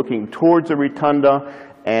elevator looking towards the rotunda,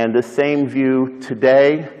 and the same view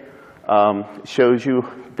today shows you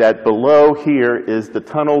that below here is the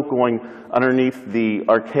tunnel going underneath the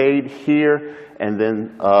arcade here, and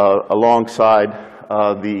then alongside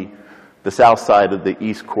the south side of the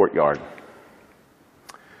east courtyard.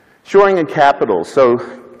 Shoring and capitals. So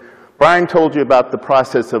Brian told you about the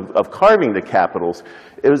process of carving the capitals.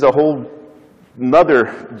 It was a whole another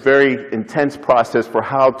very intense process for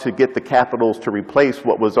how to get the capitals to replace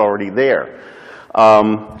what was already there.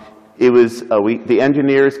 The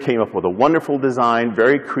engineers came up with a wonderful design,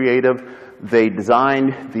 very creative. They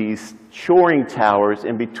designed these shoring towers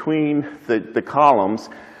in between the columns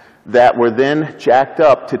that were then jacked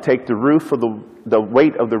up to take the roof of the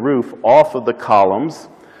weight of the roof off of the columns.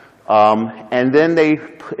 And then they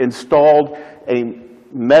installed a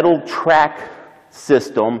metal track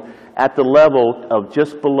system at the level of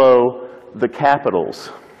just below the capitals.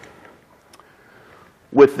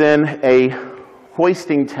 Within a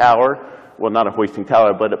hoisting tower, well, not a hoisting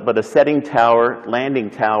tower, but a setting tower, landing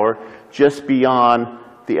tower, just beyond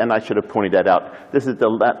the, and I should have pointed that out. This is the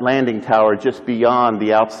landing tower just beyond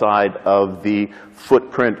the outside of the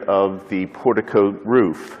footprint of the portico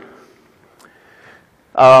roof.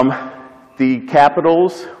 The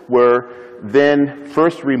capitals were then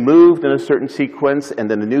first removed in a certain sequence, and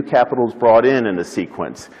then the new capitals brought in a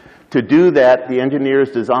sequence. To do that, the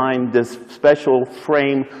engineers designed this special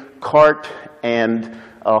frame cart and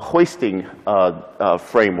hoisting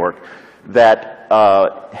framework that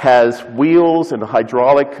has wheels and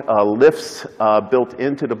hydraulic lifts built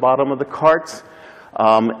into the bottom of the carts.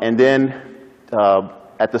 And then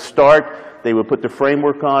at the start, they would put the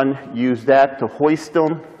framework on, use that to hoist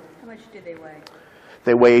them. How much do they weigh?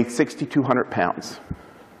 They weigh 6,200 pounds.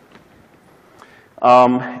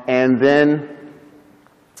 And then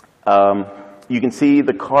you can see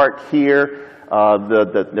the cart here,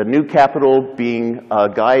 the new capital being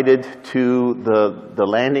guided to the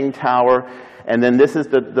landing tower. And then this is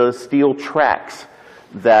the steel tracks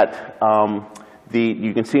that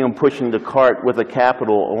you can see them pushing the cart with the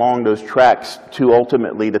capital along those tracks to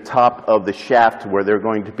ultimately the top of the shaft, where they're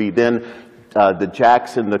going to be then the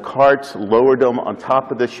jacks in the carts, lowered them on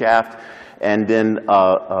top of the shaft, and then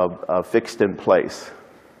fixed in place.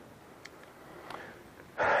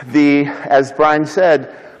 As Brian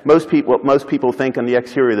said, what most people think on the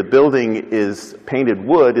exterior of the building is painted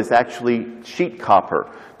wood is actually sheet copper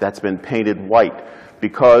that's been painted white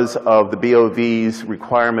because of the BOV's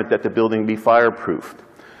requirement that the building be fireproofed.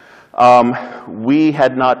 We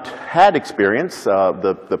had not had experience,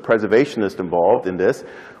 the preservationist involved in this,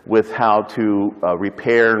 with how to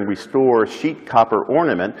repair and restore sheet copper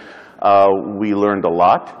ornament. We learned a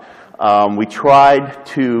lot. We tried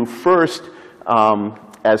to first,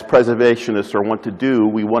 as preservationists are wont to do,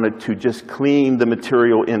 we wanted to just clean the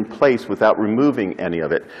material in place without removing any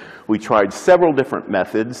of it. We tried several different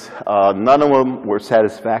methods. None of them were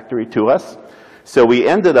satisfactory to us. So we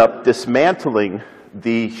ended up dismantling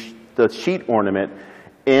the sheet ornament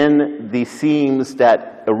in the seams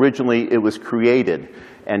that originally it was created,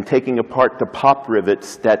 and taking apart the pop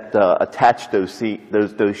rivets that attached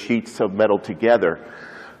those sheets of metal together.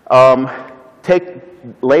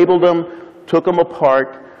 Labeled them, took them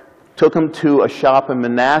apart, took them to a shop in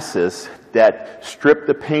Manassas that stripped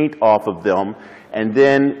the paint off of them, and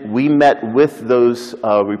then we met with those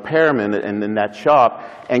repairmen in that shop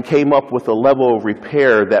and came up with a level of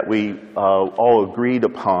repair that we all agreed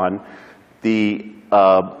upon. The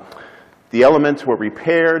elements were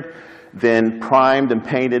repaired, then primed and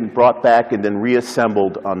painted, and brought back, and then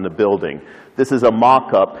reassembled on the building. This is a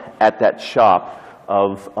mock-up at that shop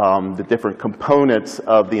of the different components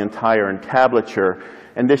of the entire entablature,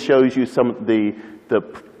 and this shows you some of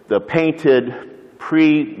the painted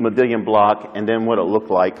pre-modillion block and then what it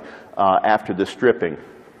looked like after the stripping.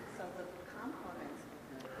 So the components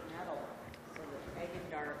of the metal, so the egg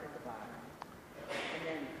and dart at the bottom, and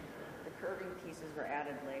then the curving pieces were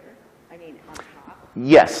added later? I mean, on top?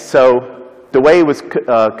 Yes, so the way it was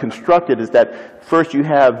constructed is that first you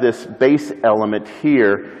have this base element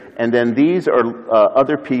here, and then these are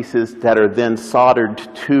other pieces that are then soldered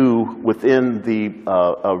to within the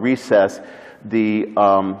recess. The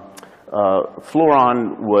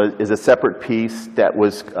fluoron is a separate piece that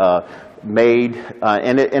was made,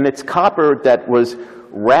 and it's copper that was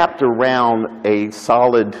wrapped around a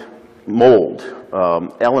solid mold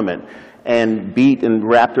element and beat and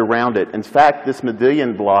wrapped around it. In fact, this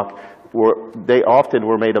modillion block, they often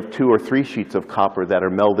were made of 2 or 3 sheets of copper that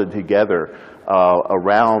are melded together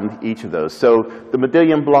around each of those. So the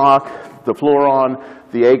modillion block, the fluoron,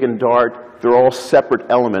 the egg and dart, they're all separate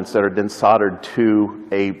elements that are then soldered to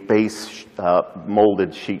a base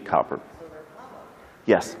molded sheet copper. So they're hollow?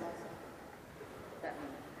 Yes. That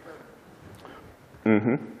means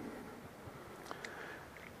curved.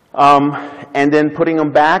 And then putting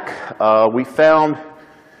them back, we found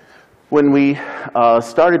when we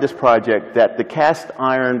started this project that the cast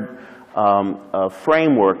iron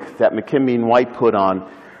framework that McKinley and White put on,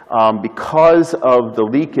 because of the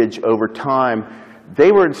leakage over time,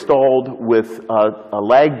 they were installed with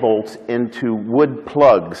lag bolts into wood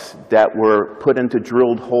plugs that were put into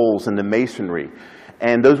drilled holes in the masonry.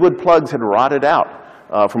 And those wood plugs had rotted out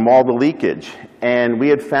from all the leakage. And we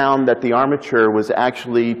had found that the armature was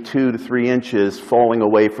actually 2 to 3 inches falling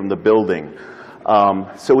away from the building.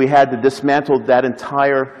 So we had to dismantle that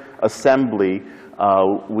entire assembly.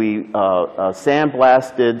 We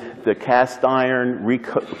sandblasted the cast iron,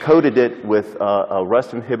 recoated it with a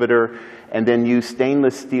rust inhibitor, and then used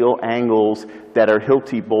stainless steel angles that are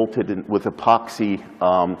Hilti bolted with epoxy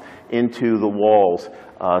into the walls,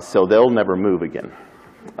 so they'll never move again.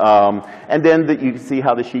 And then you can see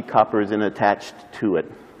how the sheet copper is then attached to it.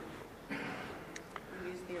 You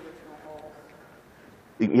used the original holes?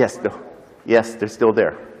 Yes, yes, they're still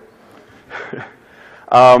there.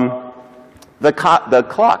 The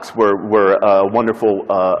clocks were a wonderful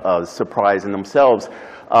surprise in themselves.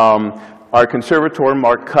 Our conservator,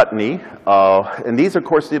 Mark Cutney, and these, of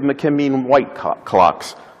course, the McKimmey White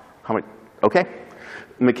clocks. How many? Okay.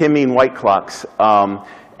 McKimmey White clocks.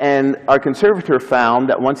 And our conservator found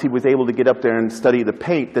that once he was able to get up there and study the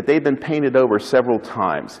paint, that they'd been painted over several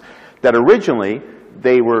times. That originally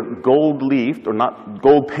they were gold leafed, or not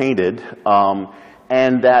gold painted,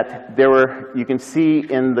 and that there were, you can see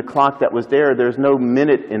in the clock that was there, there's no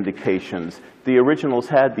minute indications. The originals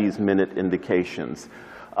had these minute indications.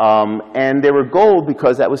 And they were gold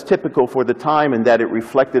because that was typical for the time, and that it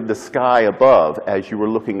reflected the sky above as you were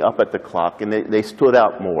looking up at the clock, and they stood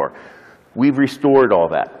out more. We've restored all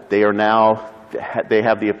that. They are now, they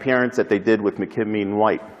have the appearance that they did with McKimmey and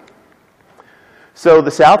White. So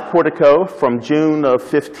the south portico from June of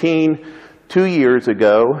 15, 2 years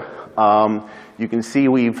ago, you can see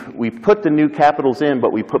we've put the new capitals in,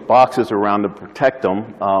 but we put boxes around to protect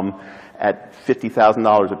them. At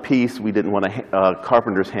 $50,000 a piece, we didn't want a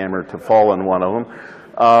carpenter's hammer to fall on one of them.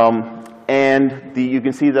 And you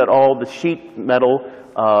can see that all the sheet metal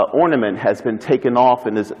ornament has been taken off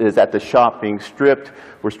and is at the shop being stripped.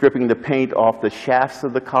 We're stripping the paint off the shafts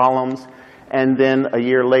of the columns, and then a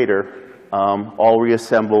year later, all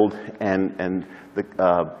reassembled and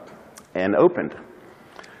opened.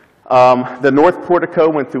 The north portico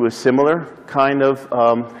went through a similar kind of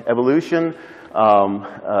evolution.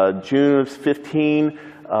 June of 15,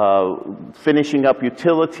 finishing up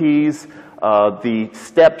utilities. The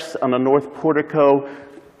steps on the north portico,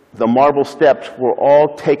 the marble steps were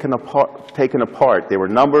all taken apart. They were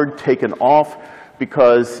numbered, taken off,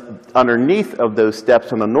 because underneath of those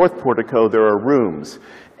steps on the north portico there are rooms.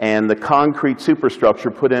 And the concrete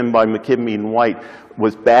superstructure put in by McKimmey and White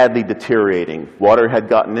was badly deteriorating. Water had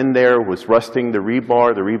gotten in there, was rusting the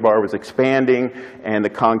rebar was expanding, and the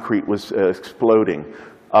concrete was exploding.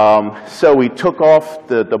 So we took off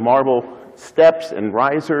the marble steps and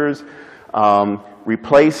risers,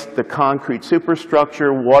 replaced the concrete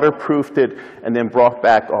superstructure, waterproofed it, and then brought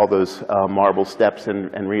back all those marble steps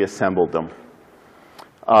and reassembled them.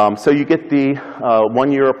 So you get the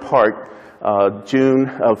 1 year apart, June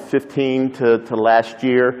of 15 to last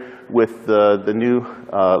year, with the new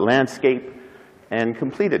landscape and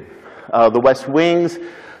completed. The west wings,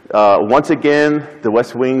 once again, the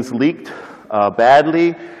west wings leaked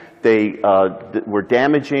badly. They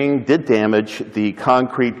did damage the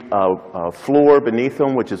concrete floor beneath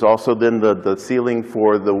them, which is also then the ceiling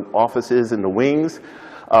for the offices and the wings.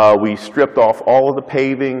 We stripped off all of the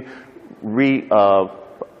paving,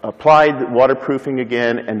 applied waterproofing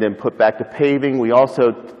again, and then put back the paving. We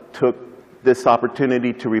also took this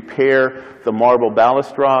opportunity to repair the marble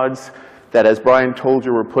balustrades that, as Brian told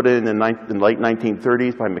you, were put in the late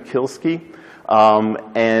 1930s by McKilsky,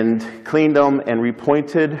 and cleaned them and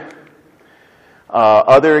repointed.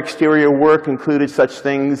 Other exterior work included such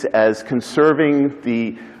things as conserving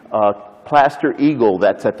the plaster eagle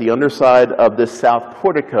that's at the underside of this south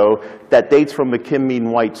portico that dates from McKimmey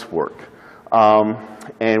and White's work.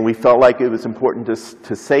 And we felt like it was important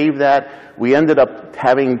to save that. We ended up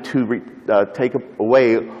having to take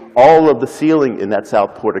away all of the ceiling in that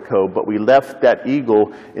south portico, but we left that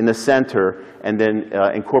eagle in the center and then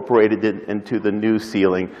incorporated it into the new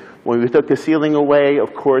ceiling. When we took the ceiling away,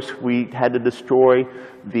 of course, we had to destroy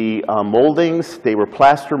the moldings. They were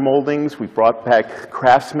plaster moldings. We brought back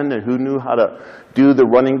craftsmen who knew how to do the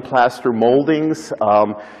running plaster moldings,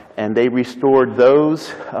 and they restored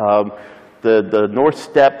those. The north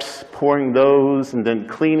steps, pouring those, and then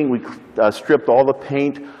cleaning. We stripped all the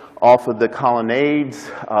paint off of the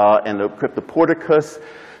colonnades and equipped the porticus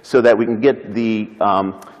so that we can get the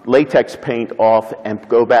latex paint off and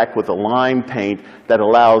go back with a lime paint that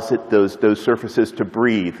allows those surfaces to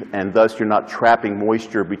breathe, and thus you're not trapping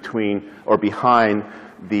moisture between or behind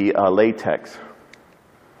the latex.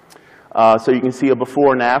 So you can see a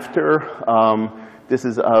before and after. This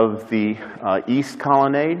is of the east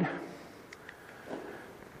colonnade.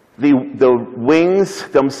 The wings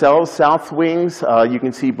themselves, south wings, you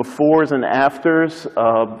can see befores and afters.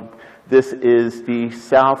 This is the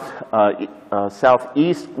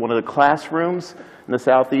southeast, one of the classrooms in the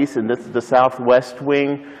southeast, and this is the southwest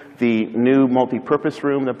wing, the new multi-purpose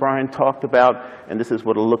room that Brian talked about, and this is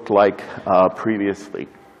what it looked like previously.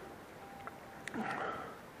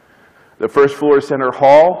 The first floor center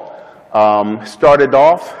hall started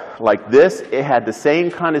off like this. It had the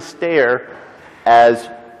same kind of stair as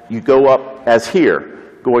you go up as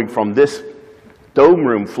here, going from this dome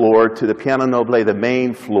room floor to the piano noble, the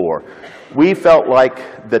main floor. We felt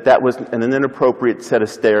like that was an inappropriate set of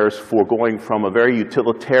stairs for going from a very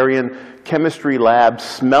utilitarian chemistry lab,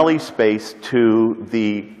 smelly space to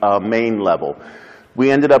the main level.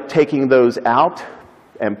 We ended up taking those out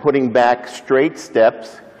and putting back straight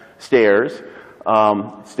stairs.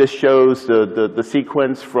 This shows the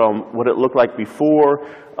sequence from what it looked like before,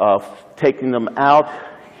 taking them out.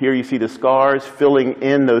 Here you see the scars, filling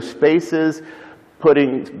in those spaces,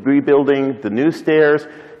 rebuilding the new stairs.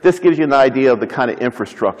 This gives you an idea of the kind of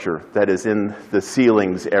infrastructure that is in the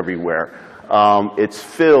ceilings everywhere. It's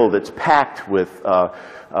filled, it's packed with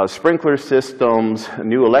sprinkler systems,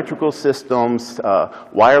 new electrical systems,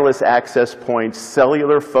 wireless access points,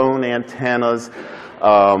 cellular phone antennas,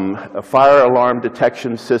 fire alarm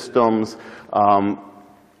detection systems,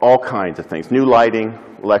 all kinds of things. New lighting,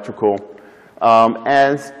 electrical,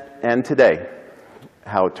 and today,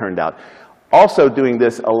 how it turned out. Also doing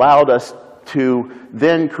this allowed us to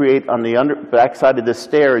then create on the backside of the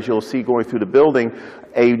stairs, you'll see going through the building,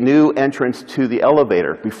 a new entrance to the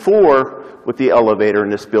elevator. Before, with the elevator in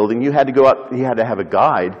this building, you had to go up, you had to have a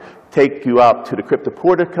guide take you up to the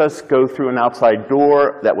cryptoporticus, go through an outside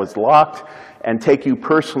door that was locked, and take you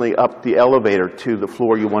personally up the elevator to the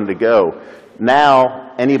floor you wanted to go.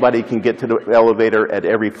 Now, anybody can get to the elevator at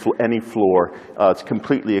any floor. It's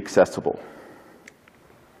completely accessible.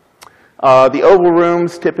 The oval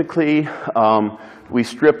rooms, typically, we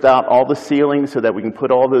stripped out all the ceilings so that we can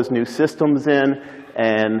put all those new systems in,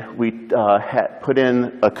 and we put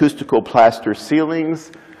in acoustical plaster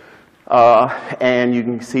ceilings, and you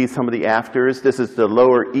can see some of the afters. This is the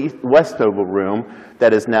lower west oval room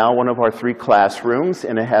that is now one of our 3 classrooms,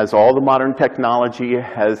 and it has all the modern technology. It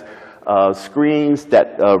has screens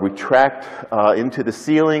that retract into the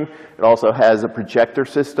ceiling. It also has a projector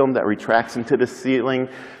system that retracts into the ceiling,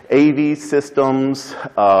 AV systems,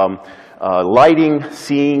 lighting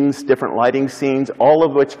scenes, different lighting scenes, all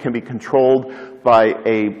of which can be controlled by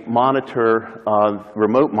a monitor,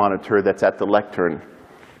 remote monitor that's at the lectern.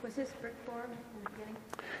 Was this brick floor in the beginning?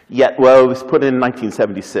 Yeah, well, it was put in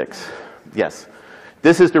 1976, yes.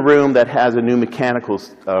 This is the room that has a new mechanical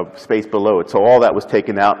space below it. So all that was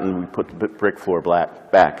taken out and we put the brick floor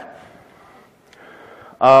back.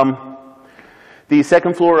 The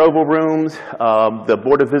second floor oval rooms, the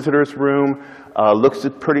Board of Visitors room looks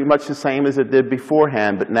pretty much the same as it did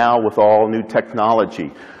beforehand, but now with all new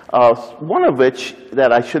technology. One of which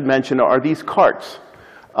that I should mention are these carts.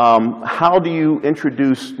 How do you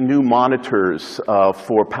introduce new monitors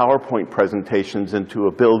for PowerPoint presentations into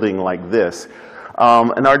a building like this?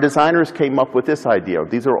 And our designers came up with this idea.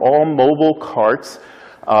 These are all mobile carts.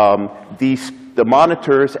 The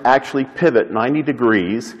monitors actually pivot 90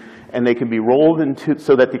 degrees, and they can be rolled into,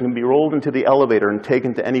 so that they can be rolled into the elevator and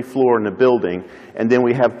taken to any floor in the building. And then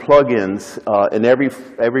we have plug-ins in every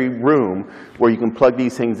room where you can plug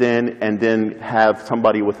these things in and then have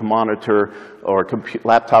somebody with a monitor or a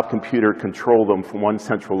laptop computer control them from one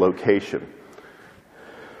central location.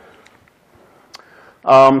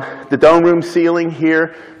 The dome room ceiling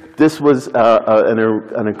here, this was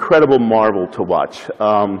an incredible marvel to watch.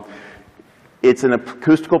 It's an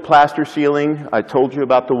acoustical plaster ceiling. I told you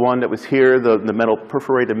about the one that was here, the metal,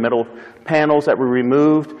 perforated metal panels that were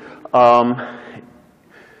removed.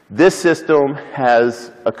 This system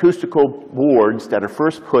has acoustical boards that are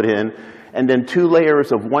first put in, and then 2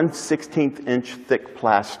 layers of 1/16 inch thick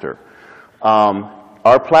plaster.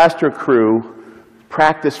 Our plaster crew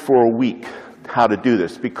practiced for a week how to do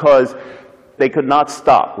this because they could not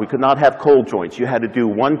stop. We could not have cold joints. You had to do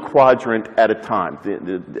one quadrant at a time,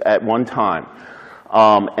 at one time.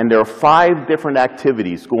 And there are 5 different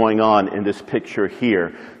activities going on in this picture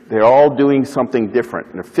here. They're all doing something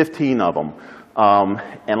different. There are 15 of them.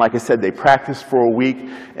 And like I said, they practiced for a week,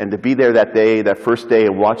 and to be there that day, that first day,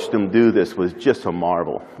 and watch them do this was just a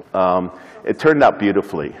marvel. It turned out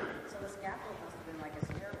beautifully. So the scaffold must have been like a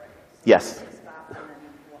stairway. Yes.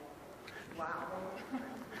 Wow.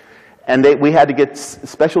 And we had to get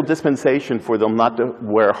special dispensation for them not to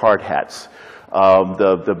wear hard hats.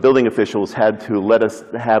 The building officials had to let us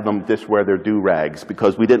have them just wear their do-rags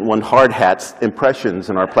because we didn't want hard hats impressions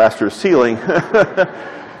in our plaster ceiling.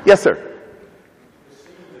 Yes, sir.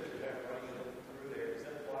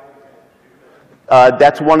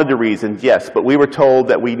 That's one of the reasons, yes, but we were told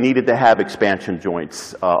that we needed to have expansion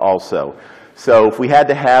joints also. So if we had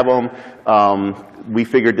to have them, we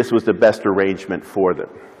figured this was the best arrangement for them.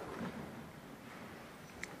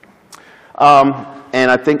 And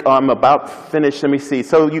I think I'm about finished. Let me see.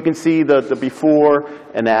 So you can see the before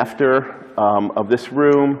and after of this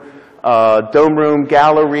room. Dome room,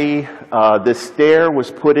 gallery. This stair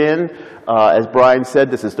was put in. As Brian said,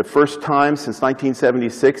 this is the first time since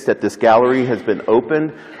 1976 that this gallery has been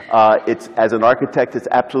opened. As an architect, it's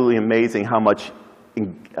absolutely amazing how much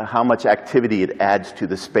activity it adds to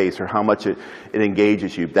the space, or how much it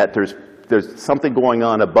engages you. That there's something going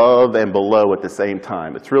on above and below at the same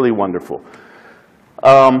time. It's really wonderful.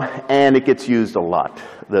 And it gets used a lot.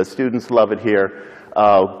 The students love it here.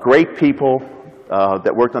 Great people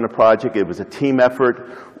that worked on the project. It was a team effort.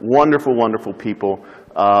 Wonderful, wonderful people.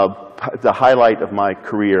 The highlight of my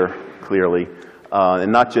career, clearly.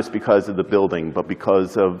 And not just because of the building, but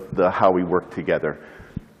because of how we worked together.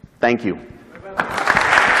 Thank you.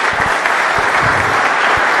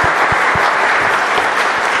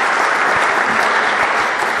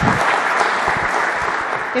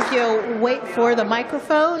 If you'll wait for the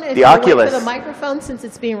microphone. The Oculus. Wait for the microphone since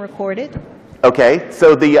it's being recorded. Okay,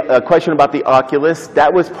 so the question about the Oculus,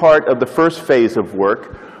 that was part of the first phase of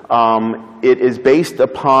work. It is based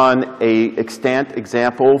upon an extant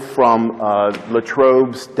example from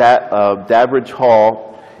Latrobe's Davidge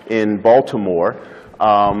Hall in Baltimore.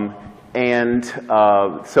 So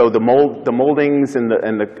the moldings and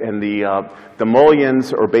the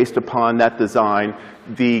mullions are based upon that design.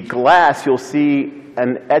 The glass, you'll see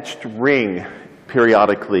an etched ring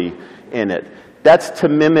periodically in it. That's to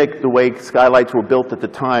mimic the way skylights were built at the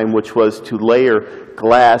time, which was to layer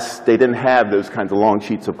glass. They didn't have those kinds of long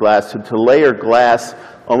sheets of glass. So to layer glass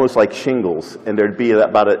almost like shingles, and there'd be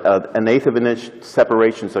about an eighth of an inch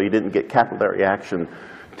separation so you didn't get capillary action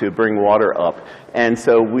to bring water up. And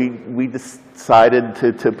so we decided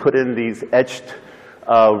to put in these etched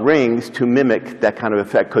rings to mimic that kind of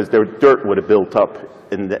effect, because their dirt would have built up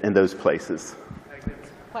in those places.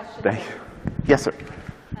 Thank you. Yes, sir.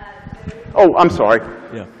 Oh, I'm sorry.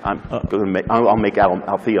 Yeah. I'll make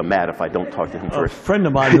Althea mad if I don't talk to him first. A friend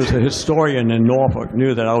of mine who's a historian in Norfolk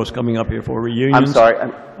knew that I was coming up here for reunions. I'm sorry.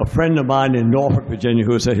 A friend of mine in Norfolk, Virginia,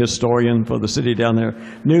 who is a historian for the city down there,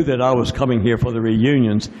 knew that I was coming here for the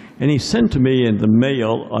reunions, and he sent to me in the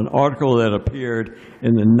mail an article that appeared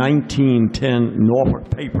in the 1910 Norfolk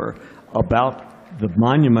paper about the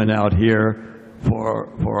monument out here for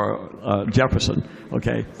Jefferson.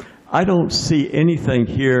 Okay. I don't see anything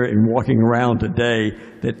here in walking around today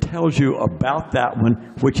that tells you about that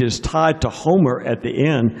one, which is tied to Homer at the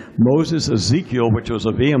end. Moses Ezekiel, which was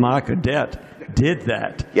a VMI cadet, did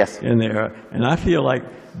that in there. And I feel like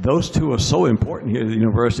those two are so important here at the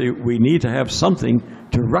university. We need to have something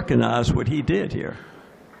to recognize what he did here.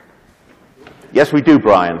 Yes, we do,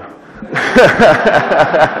 Brian.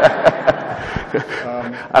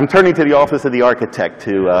 I'm turning to the Office of the Architect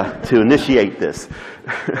to initiate this.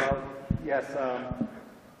 Well, yes,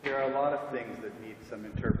 there are a lot of things that need some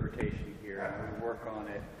interpretation here, and we work on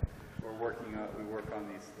it. We work on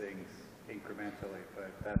these things incrementally, but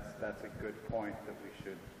that's a good point that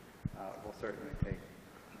we'll certainly take.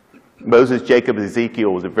 Moses Jacob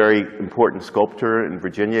Ezekiel was a very important sculptor in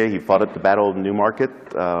Virginia. He fought at the Battle of Newmarket,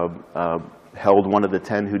 held one of the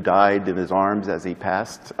 10 who died in his arms as he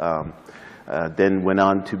passed. Then went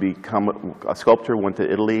on to become a sculptor, went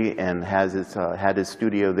to Italy, and had his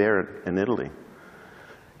studio there in Italy.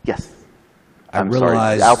 Yes. I'm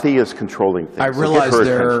sorry. Althea is controlling things. I realize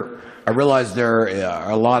there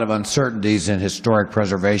are a lot of uncertainties in historic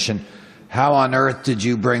preservation. How on earth did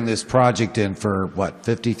you bring this project in for, what,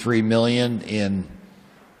 $53 million in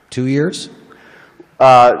 2 years?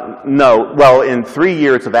 No. Well, in 3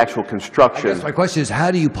 years of actual construction. I guess my question is,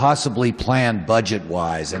 how do you possibly plan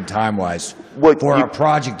budget-wise and time-wise for a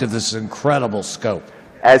project of this incredible scope?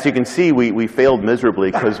 As you can see, we failed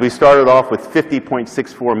miserably, because we started off with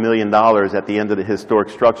 $50.64 million at the end of the historic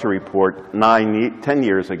structure report 10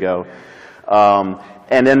 years ago,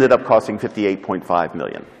 and ended up costing $58.5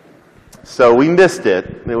 million. So we missed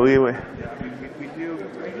it. We do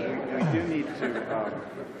need to,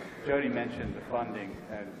 Jody mentioned the funding,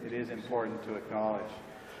 and it is important to acknowledge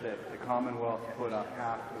that the Commonwealth put up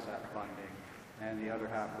half of that funding, and the other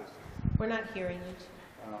half was... We're not hearing it.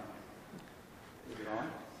 Is it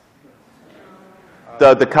on?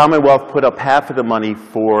 The Commonwealth put up half of the money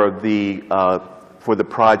for the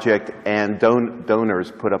project, and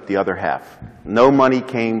donors put up the other half. No money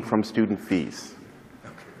came from student fees.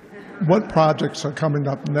 What projects are coming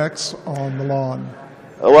up next on the lawn?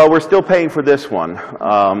 Well, we're still paying for this one,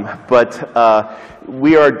 but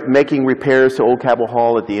we are making repairs to Old Cabell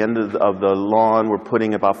Hall at the end of the lawn. We're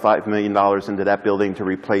putting about $5 million into that building to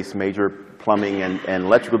replace major plumbing and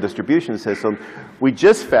electrical distribution system. We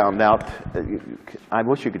just found out, I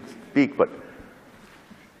wish you could speak, but...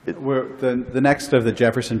 The next of the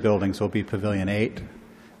Jefferson buildings will be Pavilion 8,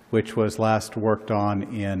 which was last worked on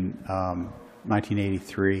in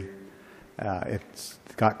 1983. It's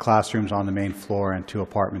got classrooms on the main floor and 2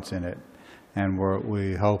 apartments in it. And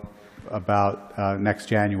we hope about next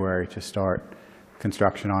January to start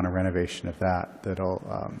construction on a renovation of that that'll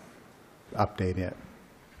update it.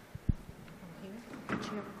 Did you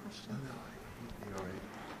have a question?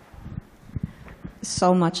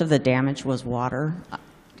 So much of the damage was water.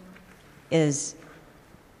 Is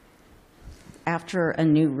after a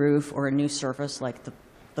new roof or a new surface like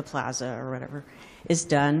the plaza or whatever is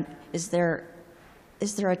done, is there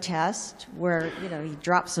a test where, you know, you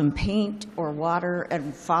drop some paint or water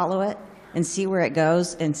and follow it and see where it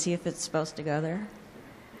goes and see if it's supposed to go there?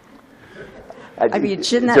 I mean,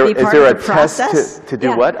 shouldn't that be part of the process? Is there a test to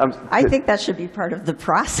do what? I think that should be part of the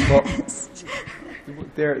process.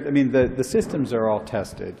 The systems are all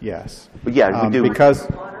tested, yes. Yeah, we do.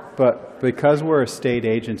 Because we're a state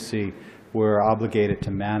agency, we're obligated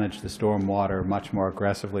to manage the stormwater much more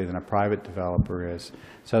aggressively than a private developer is.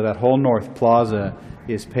 So that whole North Plaza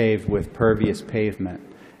is paved with pervious pavement.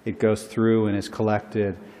 It goes through and is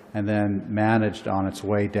collected and then managed on its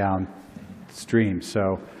way downstream.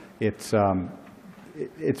 So it's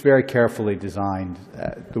very carefully designed,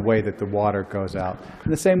 the way that the water goes out.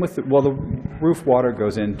 And the same with, the roof water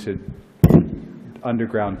goes into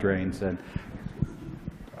underground drains, and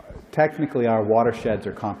technically our watersheds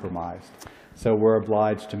are compromised. So we're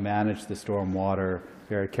obliged to manage the storm water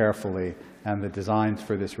very carefully, and the designs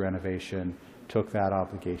for this renovation took that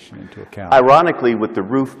obligation into account. Ironically, with the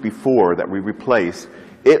roof before that we replaced,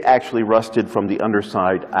 it actually rusted from the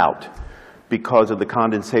underside out because of the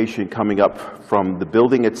condensation coming up from the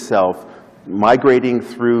building itself, migrating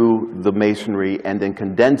through the masonry, and then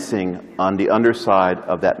condensing on the underside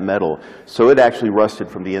of that metal. So it actually rusted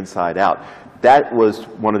from the inside out. That was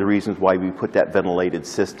one of the reasons why we put that ventilated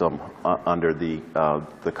system under the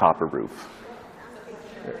copper roof.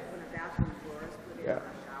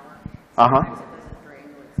 Uh-huh.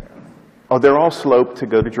 Oh, they're all sloped to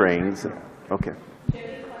go to drains. Okay.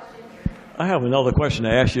 I have another question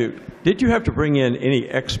to ask you. Did you have to bring in any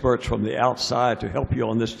experts from the outside to help you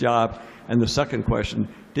on this job? And the second question,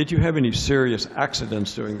 did you have any serious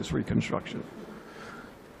accidents during this reconstruction?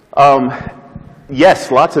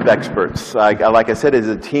 Yes, lots of experts. Like I said, it's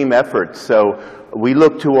a team effort. So we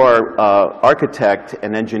look to our architect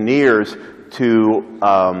and engineers to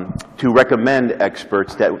recommend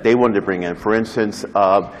experts that they wanted to bring in. For instance,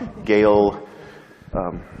 Gail.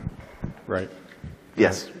 Right.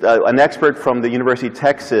 Yes, an expert from the University of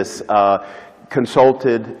Texas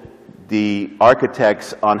consulted the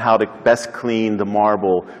architects on how to best clean the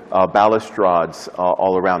marble balustrades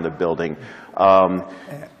all around the building.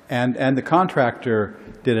 And the contractor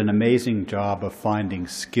did an amazing job of finding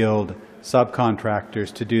skilled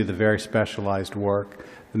subcontractors to do the very specialized work,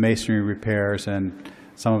 the masonry repairs and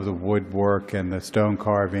some of the woodwork and the stone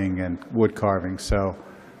carving and wood carving. So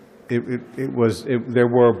there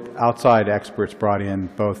were outside experts brought in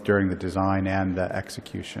both during the design and the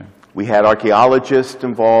execution. We had archaeologists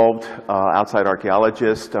involved, outside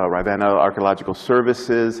archaeologists, Ravenna Archaeological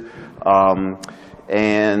Services,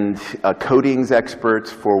 and coatings experts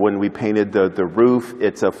for when we painted the roof.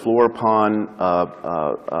 It's a Fluorpon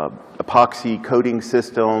epoxy coating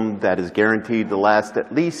system that is guaranteed to last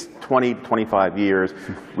at least 20, 25 years.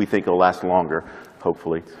 We think it'll last longer,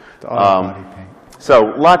 hopefully. Body paint.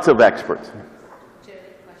 So lots of experts.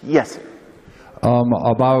 Yes.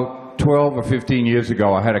 About 12 or 15 years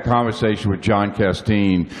ago, I had a conversation with John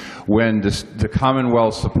Castine when the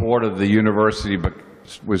Commonwealth support of the university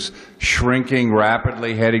was shrinking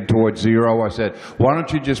rapidly, heading towards zero. I said, why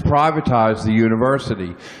don't you just privatize the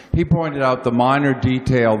university? He pointed out the minor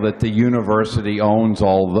detail that the university owns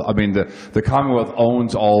the Commonwealth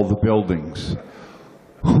owns all the buildings.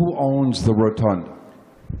 Who owns the rotunda?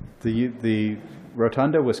 The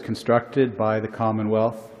rotunda was constructed by the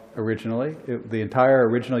Commonwealth originally. The entire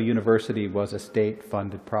original university was a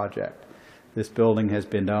state-funded project. This building has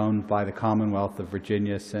been owned by the Commonwealth of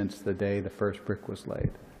Virginia since the day the first brick was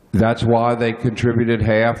laid. That's why they contributed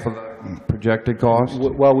half of the projected cost?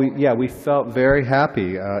 Well, we felt very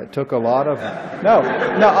happy. It took a lot of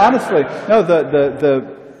honestly,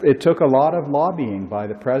 it took a lot of lobbying by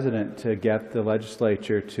the president to get the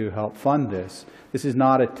legislature to help fund this. This is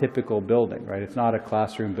not a typical building, right? It's not a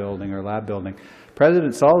classroom building or lab building.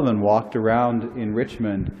 President Sullivan walked around in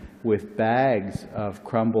Richmond with bags of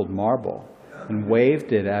crumbled marble and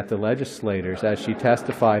waved it at the legislators as she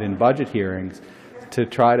testified in budget hearings to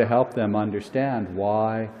try to help them understand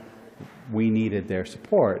why we needed their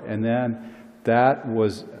support. And then that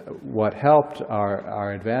was what helped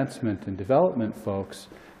our advancement and development folks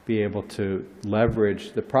be able to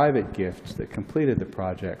leverage the private gifts that completed the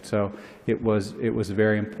project. So it was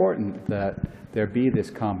very important that there be this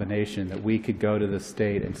combination, that we could go to the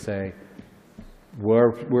state and say,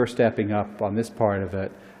 we're stepping up on this part of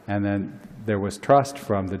it, and then there was trust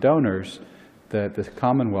from the donors that the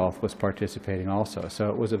Commonwealth was participating also. So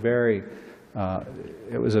it was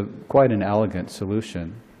quite an elegant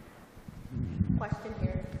solution. Question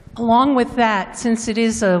here. Along with that, since it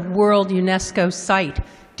is a World UNESCO site,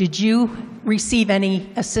 did you receive any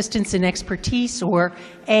assistance and expertise or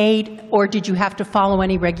aid, or did you have to follow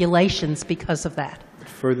any regulations because of that?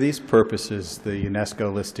 For these purposes, the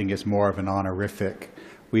UNESCO listing is more of an honorific.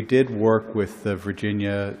 We did work with the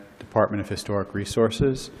Virginia Department of Historic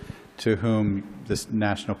Resources, to whom the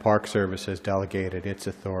National Park Service has delegated its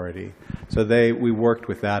authority. So we worked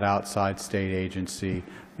with that outside state agency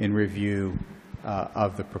in review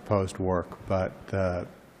of the proposed work, but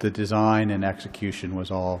the design and execution was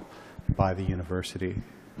all by the university.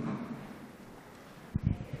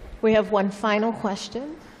 We have one final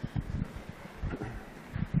question.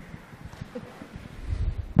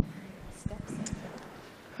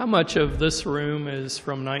 How much of this room is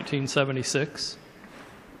from 1976?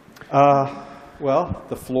 Well,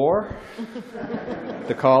 the floor,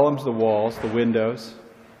 the columns, the walls, the windows,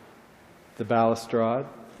 the balustrade,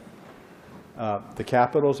 the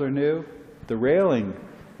capitals are new. The railing,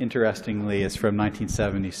 interestingly, is from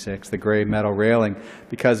 1976, the gray metal railing,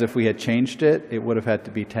 because if we had changed it, it would have had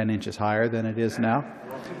to be 10 inches higher than it is now.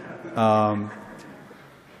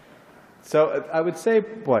 So I would say,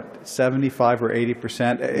 what, 75 or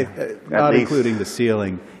 80%, not including the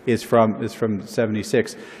ceiling, is from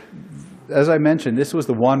 76. As I mentioned, this was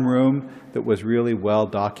the one room that was really well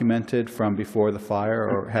documented from before the fire,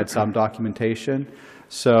 or had some documentation.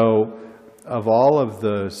 So of all of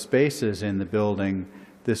the spaces in the building,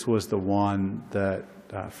 this was the one that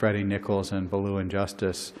Freddie Nichols and Ballou and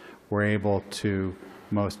Justice were able to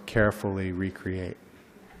most carefully recreate.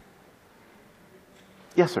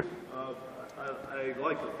 Yes, sir. I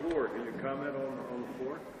like the floor. Can you comment on the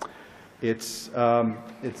floor?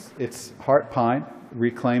 It's heart pine,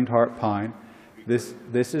 reclaimed heart pine. This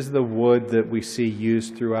is the wood that we see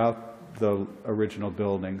used throughout the original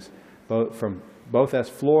buildings, both as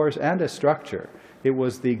floors and as structure. It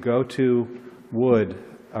was the go-to wood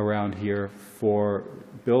around here for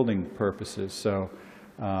building purposes. So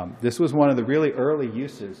this was one of the really early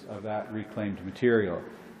uses of that reclaimed material.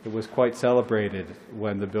 It was quite celebrated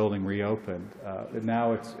when the building reopened.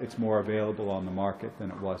 Now it's more available on the market than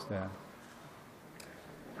it was then.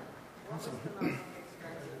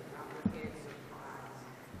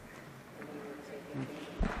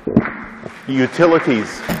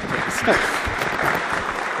 Utilities.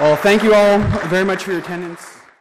 Well, thank you all very much for your attendance.